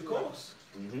counted the cost.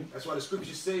 Mm-hmm. That's why the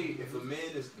scriptures say if a man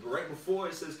is right before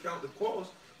it says count the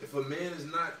cost. If a man is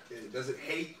not doesn't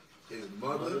hate his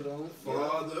mother,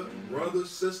 father, brother,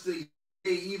 sister,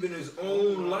 even his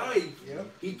own life, Yep.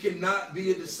 he cannot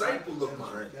be a disciple of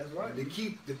mine. That's right. To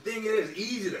keep the thing is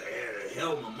easy to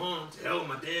hell my mom, to hell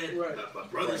my dad, Right. my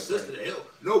brother, Right, sister, right. to hell.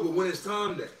 No, but when it's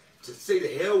time to say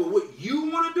to hell with what you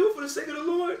want to do for the sake of the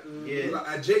Lord, Yeah.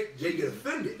 like, Jake get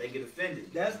offended. They get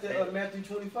offended. That's the Matthew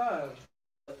 25.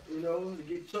 You know, to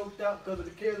get choked out because of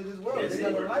the cares of this world. That's They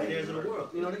got it. a life. Cares of the world.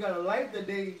 You know, they got a life that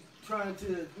they trying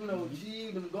to, you know,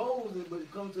 achieve and goals, and but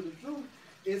it comes to the truth,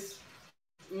 it's,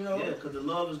 you know. Yeah, because the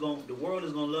world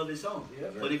is gonna love its own. Yeah.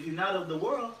 But if you're not of the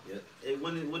world, Yeah.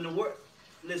 when the world,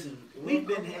 listen,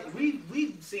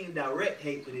 we've seen direct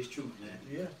hate for this truth, man.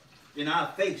 Yeah. In our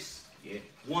face. Yeah.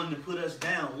 One to put us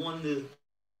down, one to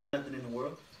nothing in the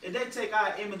world. If they take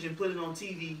our image and put it on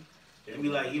TV and be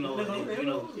like, you know, the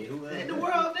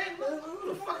world, who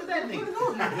the fuck is that nigga?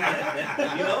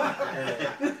 You know?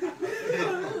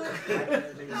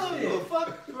 No, give a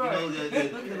fuck. Right. You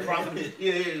know, the prophet,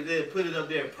 they put it up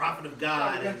there, prophet of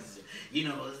God, and, you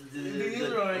know,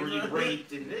 the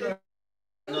raped and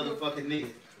another fucking nigga.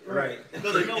 Right.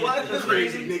 Because you know what? Because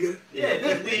Crazy nigga. yeah,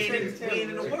 because we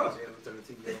ain't in the world.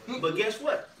 But guess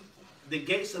what? The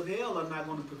gates of hell are not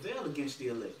going to prevail against the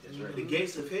elect. That's right. The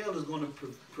gates of hell is going to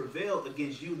prevail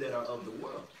against you that are of the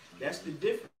world. That's the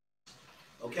difference.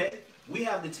 Okay? We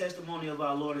have the testimony of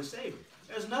our Lord and Savior.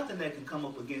 There's nothing that can come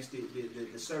up against the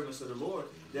servants of the Lord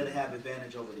that'll have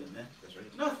advantage over them, man. That's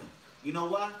right. Nothing. You know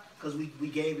why? Because we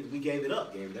gave it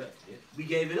up. Gave it up. Yeah. We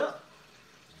gave it up.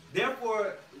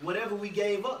 Therefore, whatever we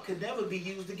gave up could never be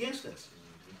used against us.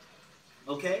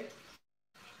 Okay?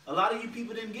 A lot of you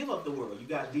people didn't give up the world. You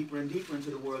got deeper and deeper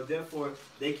into the world. Therefore,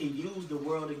 they can use the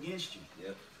world against you.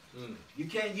 Yep. You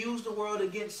can't use the world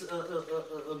against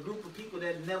a group of people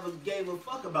that never gave a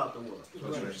fuck about the world.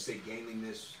 So I should say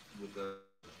gainliness with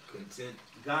content.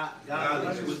 God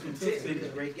Godliness. with contentment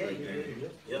is great gain. Yeah.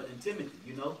 Yep, and Timothy,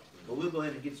 you know. But we'll go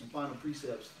ahead and get some final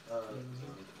precepts.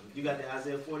 You got the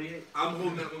Isaiah 48? I'm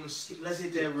holding that on the Let's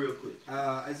hit that real quick.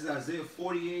 This is Isaiah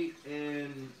 48,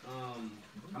 and I'm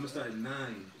going to start at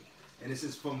 9. And it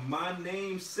says, "For my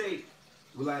name's sake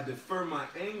will I defer my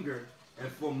anger, and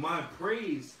for my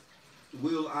praise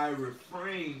will I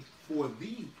refrain for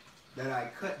thee, that I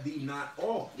cut thee not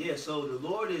off." Yeah, so the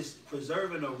Lord is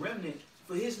preserving a remnant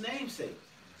for his name's sake,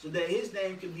 so that his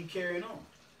name can be carried on.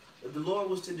 If the Lord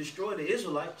was to destroy the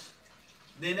Israelites,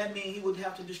 then that means he would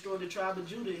have to destroy the tribe of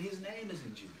Judah, and his name is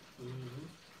in Judah.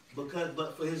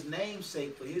 but for his name's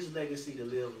sake, for his legacy to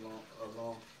live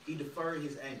along, he deferred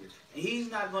his anger. And he's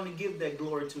not going to give that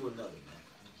glory to another,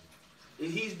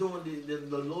 man. He's doing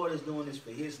the Lord is doing this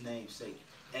for his name's sake.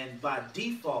 And by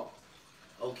default,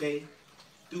 okay,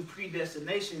 through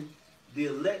predestination, the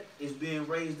elect is being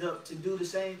raised up to do the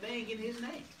same thing in his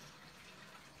name.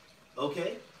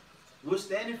 Okay? We're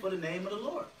standing for the name of the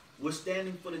Lord. We're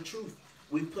standing for the truth.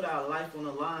 We put our life on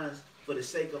the lines for the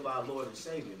sake of our Lord and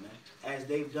Savior, man, as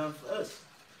they've done for us.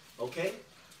 Okay?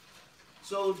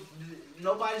 So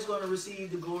nobody's going to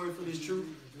receive the glory for this truth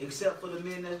except for the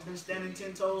men that's been standing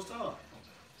 10 toes tall.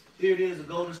 Here it is, a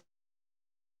Golden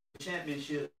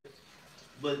Championship,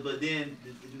 but then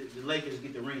the Lakers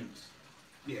get the rings.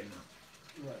 Yeah,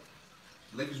 no. Right.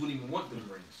 Lakers wouldn't even want them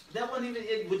rings. That wasn't even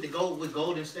it with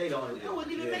Golden State on it. That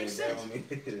wouldn't even make sense.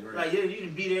 Like you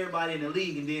can beat everybody in the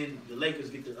league, and then the Lakers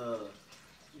get the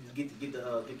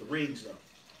rings though.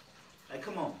 Like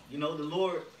come on, you know the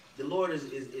Lord is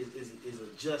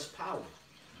a just power.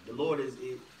 The Lord is,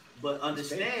 but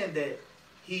understand that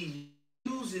He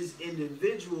uses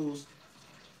individuals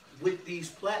with these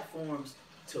platforms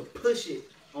to push it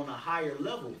on a higher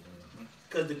level,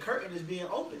 because the curtain is being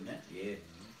opened, man. Yeah.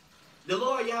 The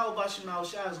Lord Yahweh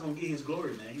Bashem Shai is going to get his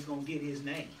glory, man. He's going to get his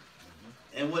name.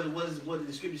 And what did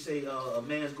the scripture say? A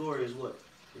man's glory is what?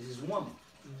 Is his woman.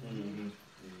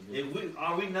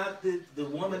 Are we not the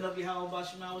woman of Yahweh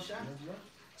Bashem Shai?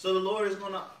 So the Lord is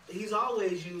going to, he's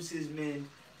always used his men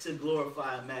to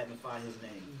glorify and magnify his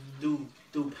name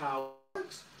through power. It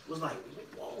was like,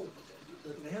 whoa.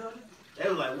 What the hell? They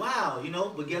were like, wow, you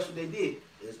know, but guess what they did?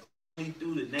 It's only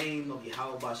through the name of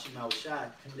Yahweh Bashem Shai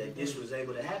that this was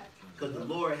able to happen. Because the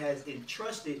Lord has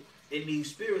entrusted in these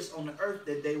spirits on the earth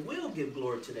that they will give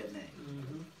glory to that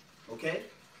name. Okay?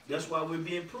 That's why we're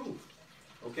being proved.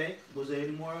 Okay? Was there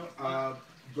any more?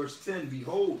 Verse 10,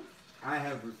 behold, I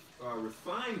have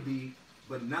refined thee,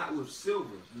 but not with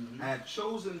silver. I have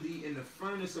chosen thee in the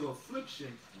furnace of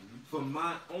affliction for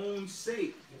my own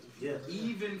sake. Yeah.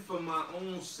 Even for my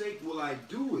own sake will I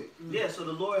do it. Yeah, so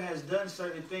the Lord has done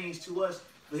certain things to us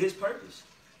for his purpose.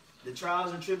 The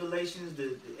trials and tribulations,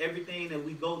 everything that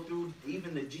we go through,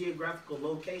 even the geographical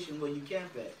location where you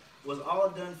camp at, was all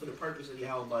done for the purpose of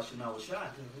Yahweh Bashem Shai,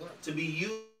 to be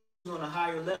used on a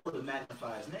higher level to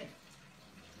magnify his name.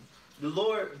 The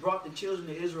Lord brought the children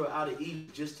of Israel out of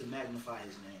Egypt just to magnify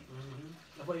his name.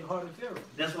 That's why he hardened Pharaoh.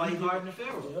 That's why he hardened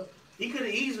Pharaoh. Yep. He could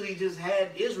have easily just had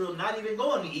Israel not even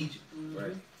going to Egypt.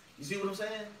 Right. You see what I'm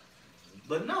saying?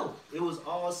 But no, it was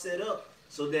all set up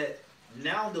so that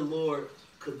now the Lord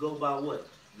could go by what?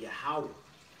 Yahweh.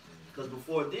 Because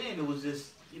before then it was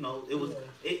just, you know, it was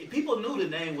people knew the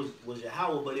name was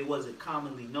Yahweh, but it wasn't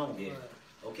commonly known. Yeah.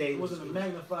 Okay? It wasn't a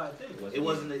magnified thing. It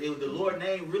wasn't. The Lord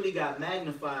name really got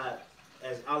magnified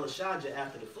as Alashajah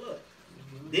after the flood.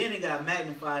 Then it got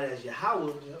magnified as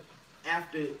Yahweh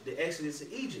after the exodus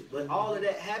of Egypt. But all of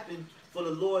that happened for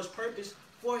the Lord's purpose,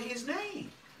 for his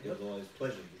name. It was Lord's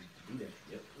pleasure to do that.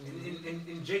 Yep.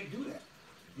 And Jake do that.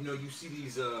 You know, you see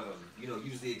these, you know,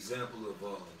 use the example of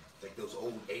like those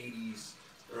old 80s,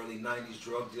 early 90s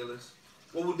drug dealers.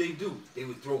 What would they do? They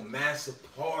would throw massive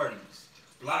parties,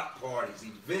 block parties,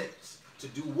 events to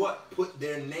do what? Put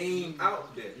their name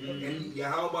out there. And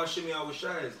Yahweh Bashem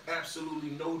Shai is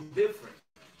absolutely no different.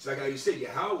 It's like how you said,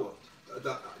 Yahweh,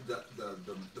 the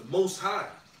Most High,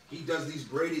 he does these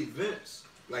great events,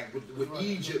 like with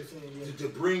Egypt, to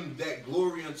bring that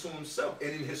glory unto himself. And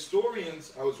in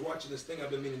historians, I was watching this thing, I've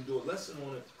been meaning to do a lesson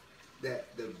on it,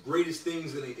 that the greatest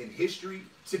things in history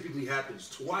typically happens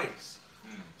twice.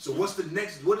 So what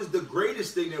is the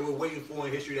greatest thing that we're waiting for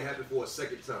in history to happen for a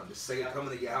second time? The second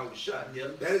coming of Yahweh Shai.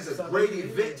 That is a great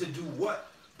event to do what?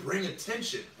 Bring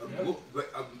attention,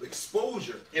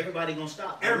 exposure. Everybody gonna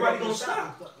stop. Everybody gonna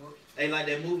stop. Hey, like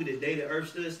that movie, The Day the Earth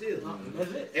Stood Still.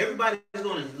 That's it. Everybody's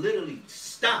gonna literally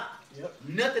stop. Yep.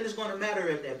 Nothing is gonna matter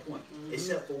at that point,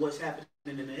 except for what's happening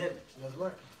in the heavens. That's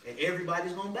right. And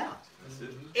everybody's gonna bow. That's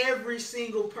it. Every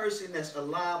single person that's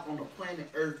alive on the planet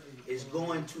Earth is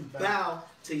going to bow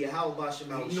to Yahweh Bashem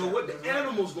Shai. You know what? The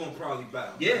animal's gonna probably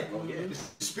bow. Yeah. The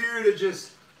spirit of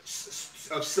just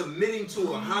of submitting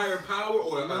to a higher power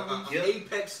or an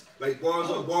apex, like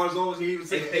Barzo's, he even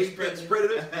say apex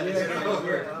predator.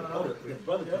 The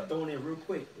brother throwing in real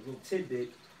quick, a little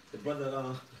tidbit. The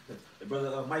brother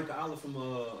Micah Allah from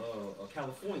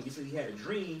California. He said he had a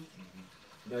dream.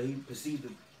 You know, he perceived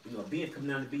a being coming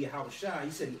down to be Yahweh Shai.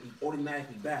 He said he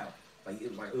automatically bowed. Like it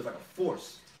was like a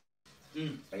force.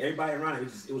 Like everybody around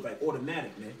him, it was like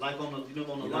automatic, man. Like on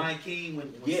the Lion King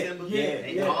when Simba,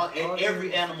 and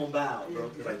every animal bowed, bro.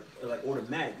 It was like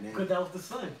automatic, man. Because that was the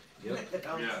sun. Yep.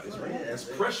 Yeah. That's right. That's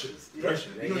pressure. Pressure.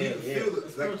 Yeah, You know, you can yeah, feel it.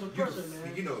 It's Like spiritual pressure,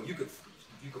 man. you know, you could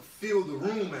feel the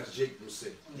room, as Jake would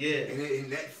say. Yeah.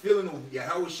 And that feeling of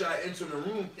Yahweh Shai entering the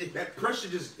room, that pressure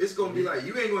it's gonna be like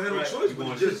you ain't gonna have no Right. choice, You but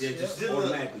going you just Just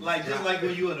automatically. like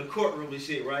when you in a courtroom and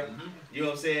shit, right? You know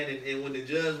what I'm saying? And when the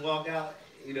judge walk out,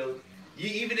 you know, you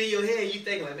even in your head you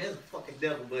think like, man, it's a fucking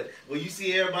devil. But when you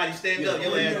see everybody stand up,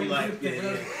 your ass be like,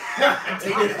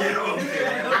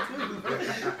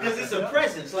 because it's a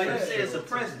presence, like you said, it's a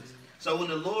presence. So when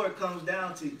the Lord comes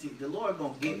down to the Lord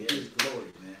gonna get His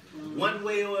glory, man. One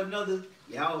way or another,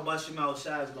 Yahweh Bashim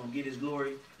Al-Shai is gonna get His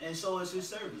glory, and so is His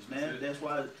servants, man. That's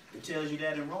why it tells you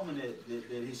that in Romans that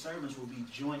His servants will be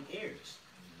joint heirs.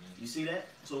 You see that?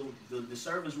 So the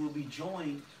servants will be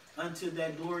joined unto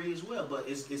that glory as well. But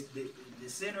it's the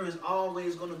sinner is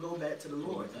always gonna go back to the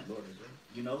Lord, man.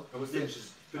 You know. I was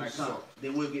finishes. Alright, come on.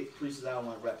 Then we'll get Priestess. I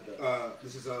want to wrap it up.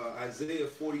 This is Isaiah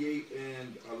 48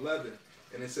 and 11,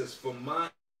 and it says, "For my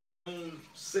own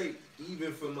sake,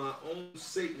 even for my own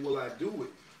sake, will I do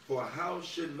it. For how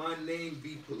should my name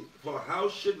be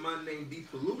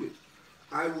polluted?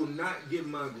 I will not give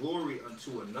my glory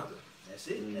unto another." That's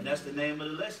it, and that's the name of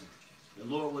the lesson. The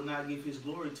Lord will not give His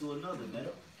glory to another, man.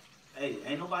 Hey,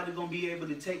 ain't nobody gonna be able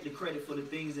to take the credit for the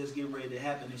things that's getting ready to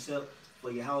happen except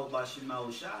for Yahweh Bashim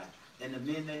Al-Shai and the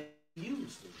men that He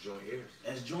used Joint heirs.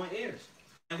 as joint heirs.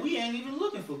 And we ain't even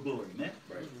looking for glory, man.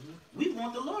 Right. We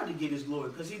want the Lord to get His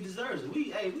glory because He deserves it.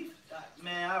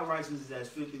 Man, our righteousness is as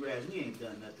filthy rags. We ain't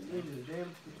done nothing, man.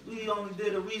 We only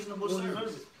did a reasonable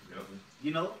service.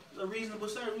 You know, a reasonable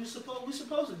service. We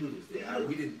supposed to do this. I You're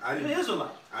didn't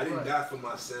Israelite. I didn't die for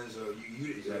my sins, or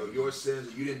you know, your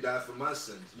sins, or you didn't die for my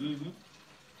sins.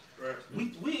 Right.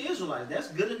 We Israelites. That's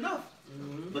good enough.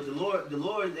 But the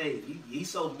Lord, hey, He's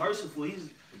so merciful.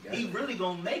 He really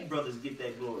gonna make brothers get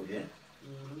that glory, man.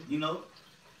 You know,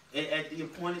 at the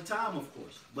appointed time, of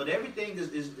course. But everything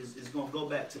is gonna go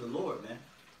back to the Lord, man.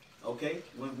 Okay.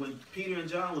 When Peter and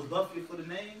John was buffeted for the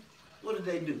name, what did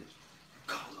they do?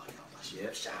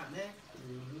 Shot, man.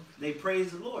 They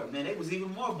praised the Lord, man. They was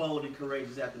even more bold and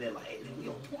courageous after that. Like, hey, man, we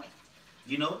on point.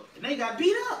 You know, and they got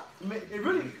beat up. Man, it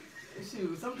really,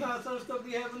 shoot, sometimes some stuff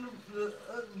be happening to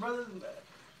brothers.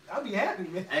 I'll be happy,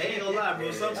 man. I ain't gonna lie, bro.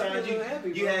 I Sometimes be happy,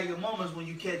 you bro. have your moments when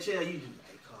you catch hell. You just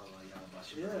like, call on y'all about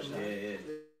your Yeah,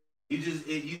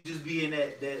 You just be in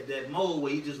that mode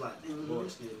where you just like, man, the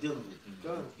Lord's still dealing with me. Go.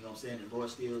 You know what I'm saying? The Lord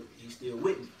He's still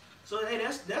with me. So hey,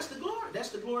 that's the glory. That's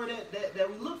the glory that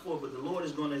we look for. But the Lord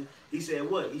is gonna. He said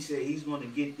what? He said He's gonna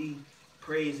get thee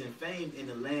praise and fame in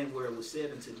the land where it was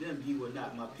said unto them, "You were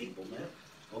not my people," man.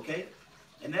 Okay,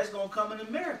 and that's gonna come in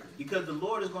America because the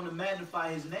Lord is gonna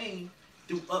magnify His name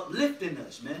through uplifting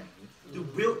us, man. Through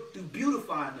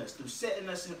beautifying us, through setting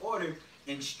us in order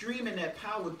and streaming that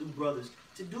power through brothers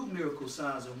to do miracle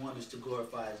signs and wonders to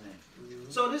glorify His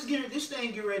name. So this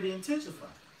thing get ready to intensify.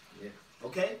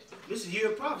 Okay? This is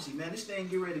year of prophecy, man. This thing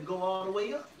get ready to go all the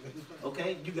way up.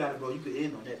 Okay? You got it, bro. You can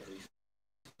end on that, please.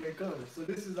 Here it comes. So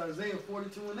this is Isaiah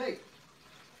 42 and 8.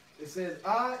 It says,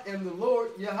 "I am the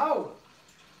Lord Yahweh.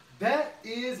 That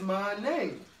is my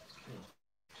name.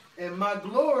 And my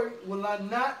glory will I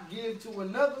not give to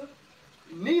another,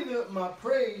 neither my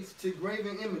praise to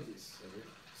graven images."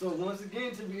 So once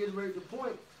again, to reiterate the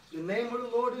point, the name of the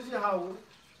Lord is Yahweh.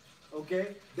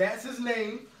 Okay? That's His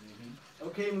name.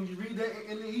 Okay, when you read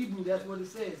that in the Hebrew, that's what it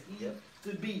says.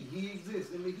 To be. He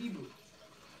exists in the Hebrew.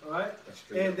 Alright?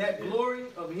 And that glory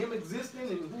of Him existing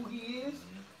and who He is,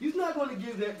 He's not going to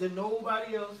give that to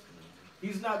nobody else.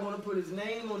 He's not going to put His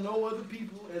name on no other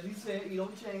people. As He said, He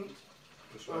don't change.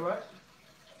 Alright?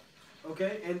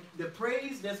 Okay? And the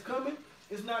praise that's coming,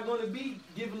 it's not going to be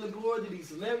giving the glory to these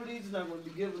celebrities. It's not going to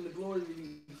be giving the glory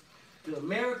to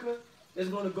America. It's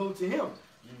going to go to Him.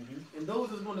 And those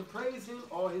that's going to praise Him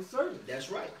are His servants. That's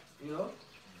right. You know?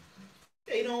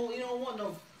 You don't want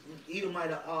no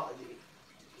Edomite,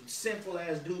 sinful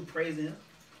ass dude praising Him.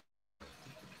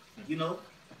 You know?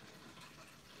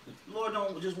 Lord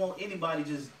don't just want anybody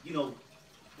just,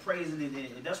 praising Him.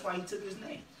 And that's why He took His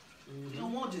name. You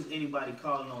don't want just anybody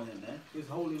calling on Him, man. His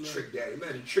holy name. Trick daddy,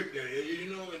 man, he tricked daddy,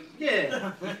 you know, and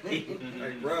Yeah.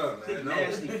 like, bruh, Big man,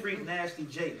 nasty, freak, nasty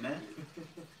Jake, man.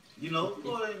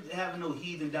 Lord ain't having no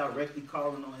heathen directly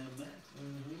calling on Him, man.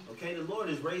 Okay, the Lord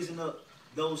is raising up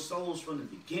those souls from the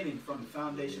beginning, from the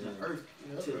foundation of earth,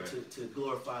 to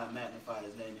glorify and magnify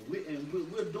His name. And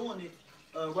we're doing it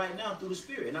right now through the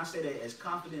Spirit. And I say that as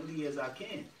confidently as I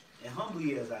can and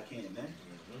humbly as I can, man.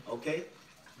 Okay?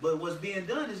 But what's being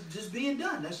done is just being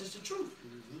done. That's just the truth.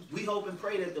 We hope and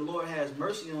pray that the Lord has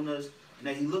mercy on us and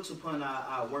that He looks upon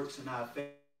our works and our faith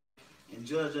and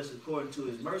judge us according to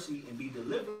His mercy and be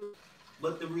delivered.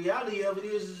 But the reality of it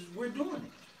is we're doing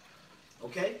it.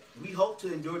 Okay? We hope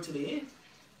to endure to the end,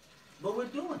 but we're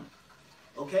doing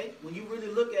it. Okay? When you really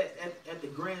look at the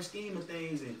grand scheme of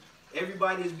things, and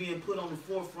everybody is being put on the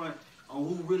forefront on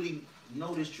who really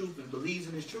know this truth and believes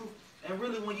in this truth, and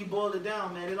really when you boil it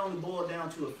down, man, it only boils down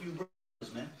to a few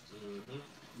brothers, man.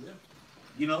 Mm-hmm. Yeah.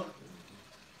 You know?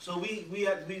 So we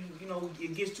you know,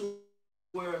 it gets to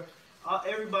where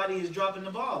everybody is dropping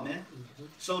the ball, man.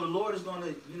 So the Lord is going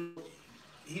to, you know,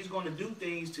 He's going to do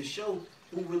things to show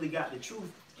who really got the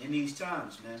truth in these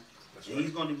times, man. That's and right.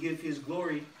 He's going to give His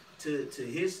glory to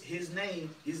His name.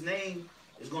 His name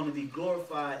is going to be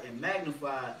glorified and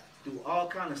magnified through all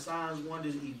kind of signs,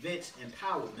 wonders, events, and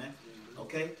power, man.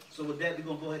 Okay? So with that, we're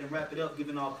going to go ahead and wrap it up,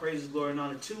 giving all praises, glory, and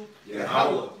honor to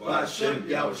Yahweh, Ba'ashem,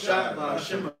 Yahushua,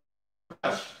 Ba'ashem.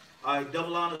 All right,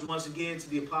 double honors once again to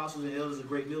the apostles and elders of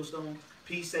Great Millstone.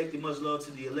 Peace, safety, much love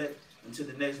to the elect. Until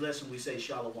the next lesson, we say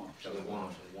shalom. Shalom.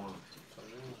 Shalom.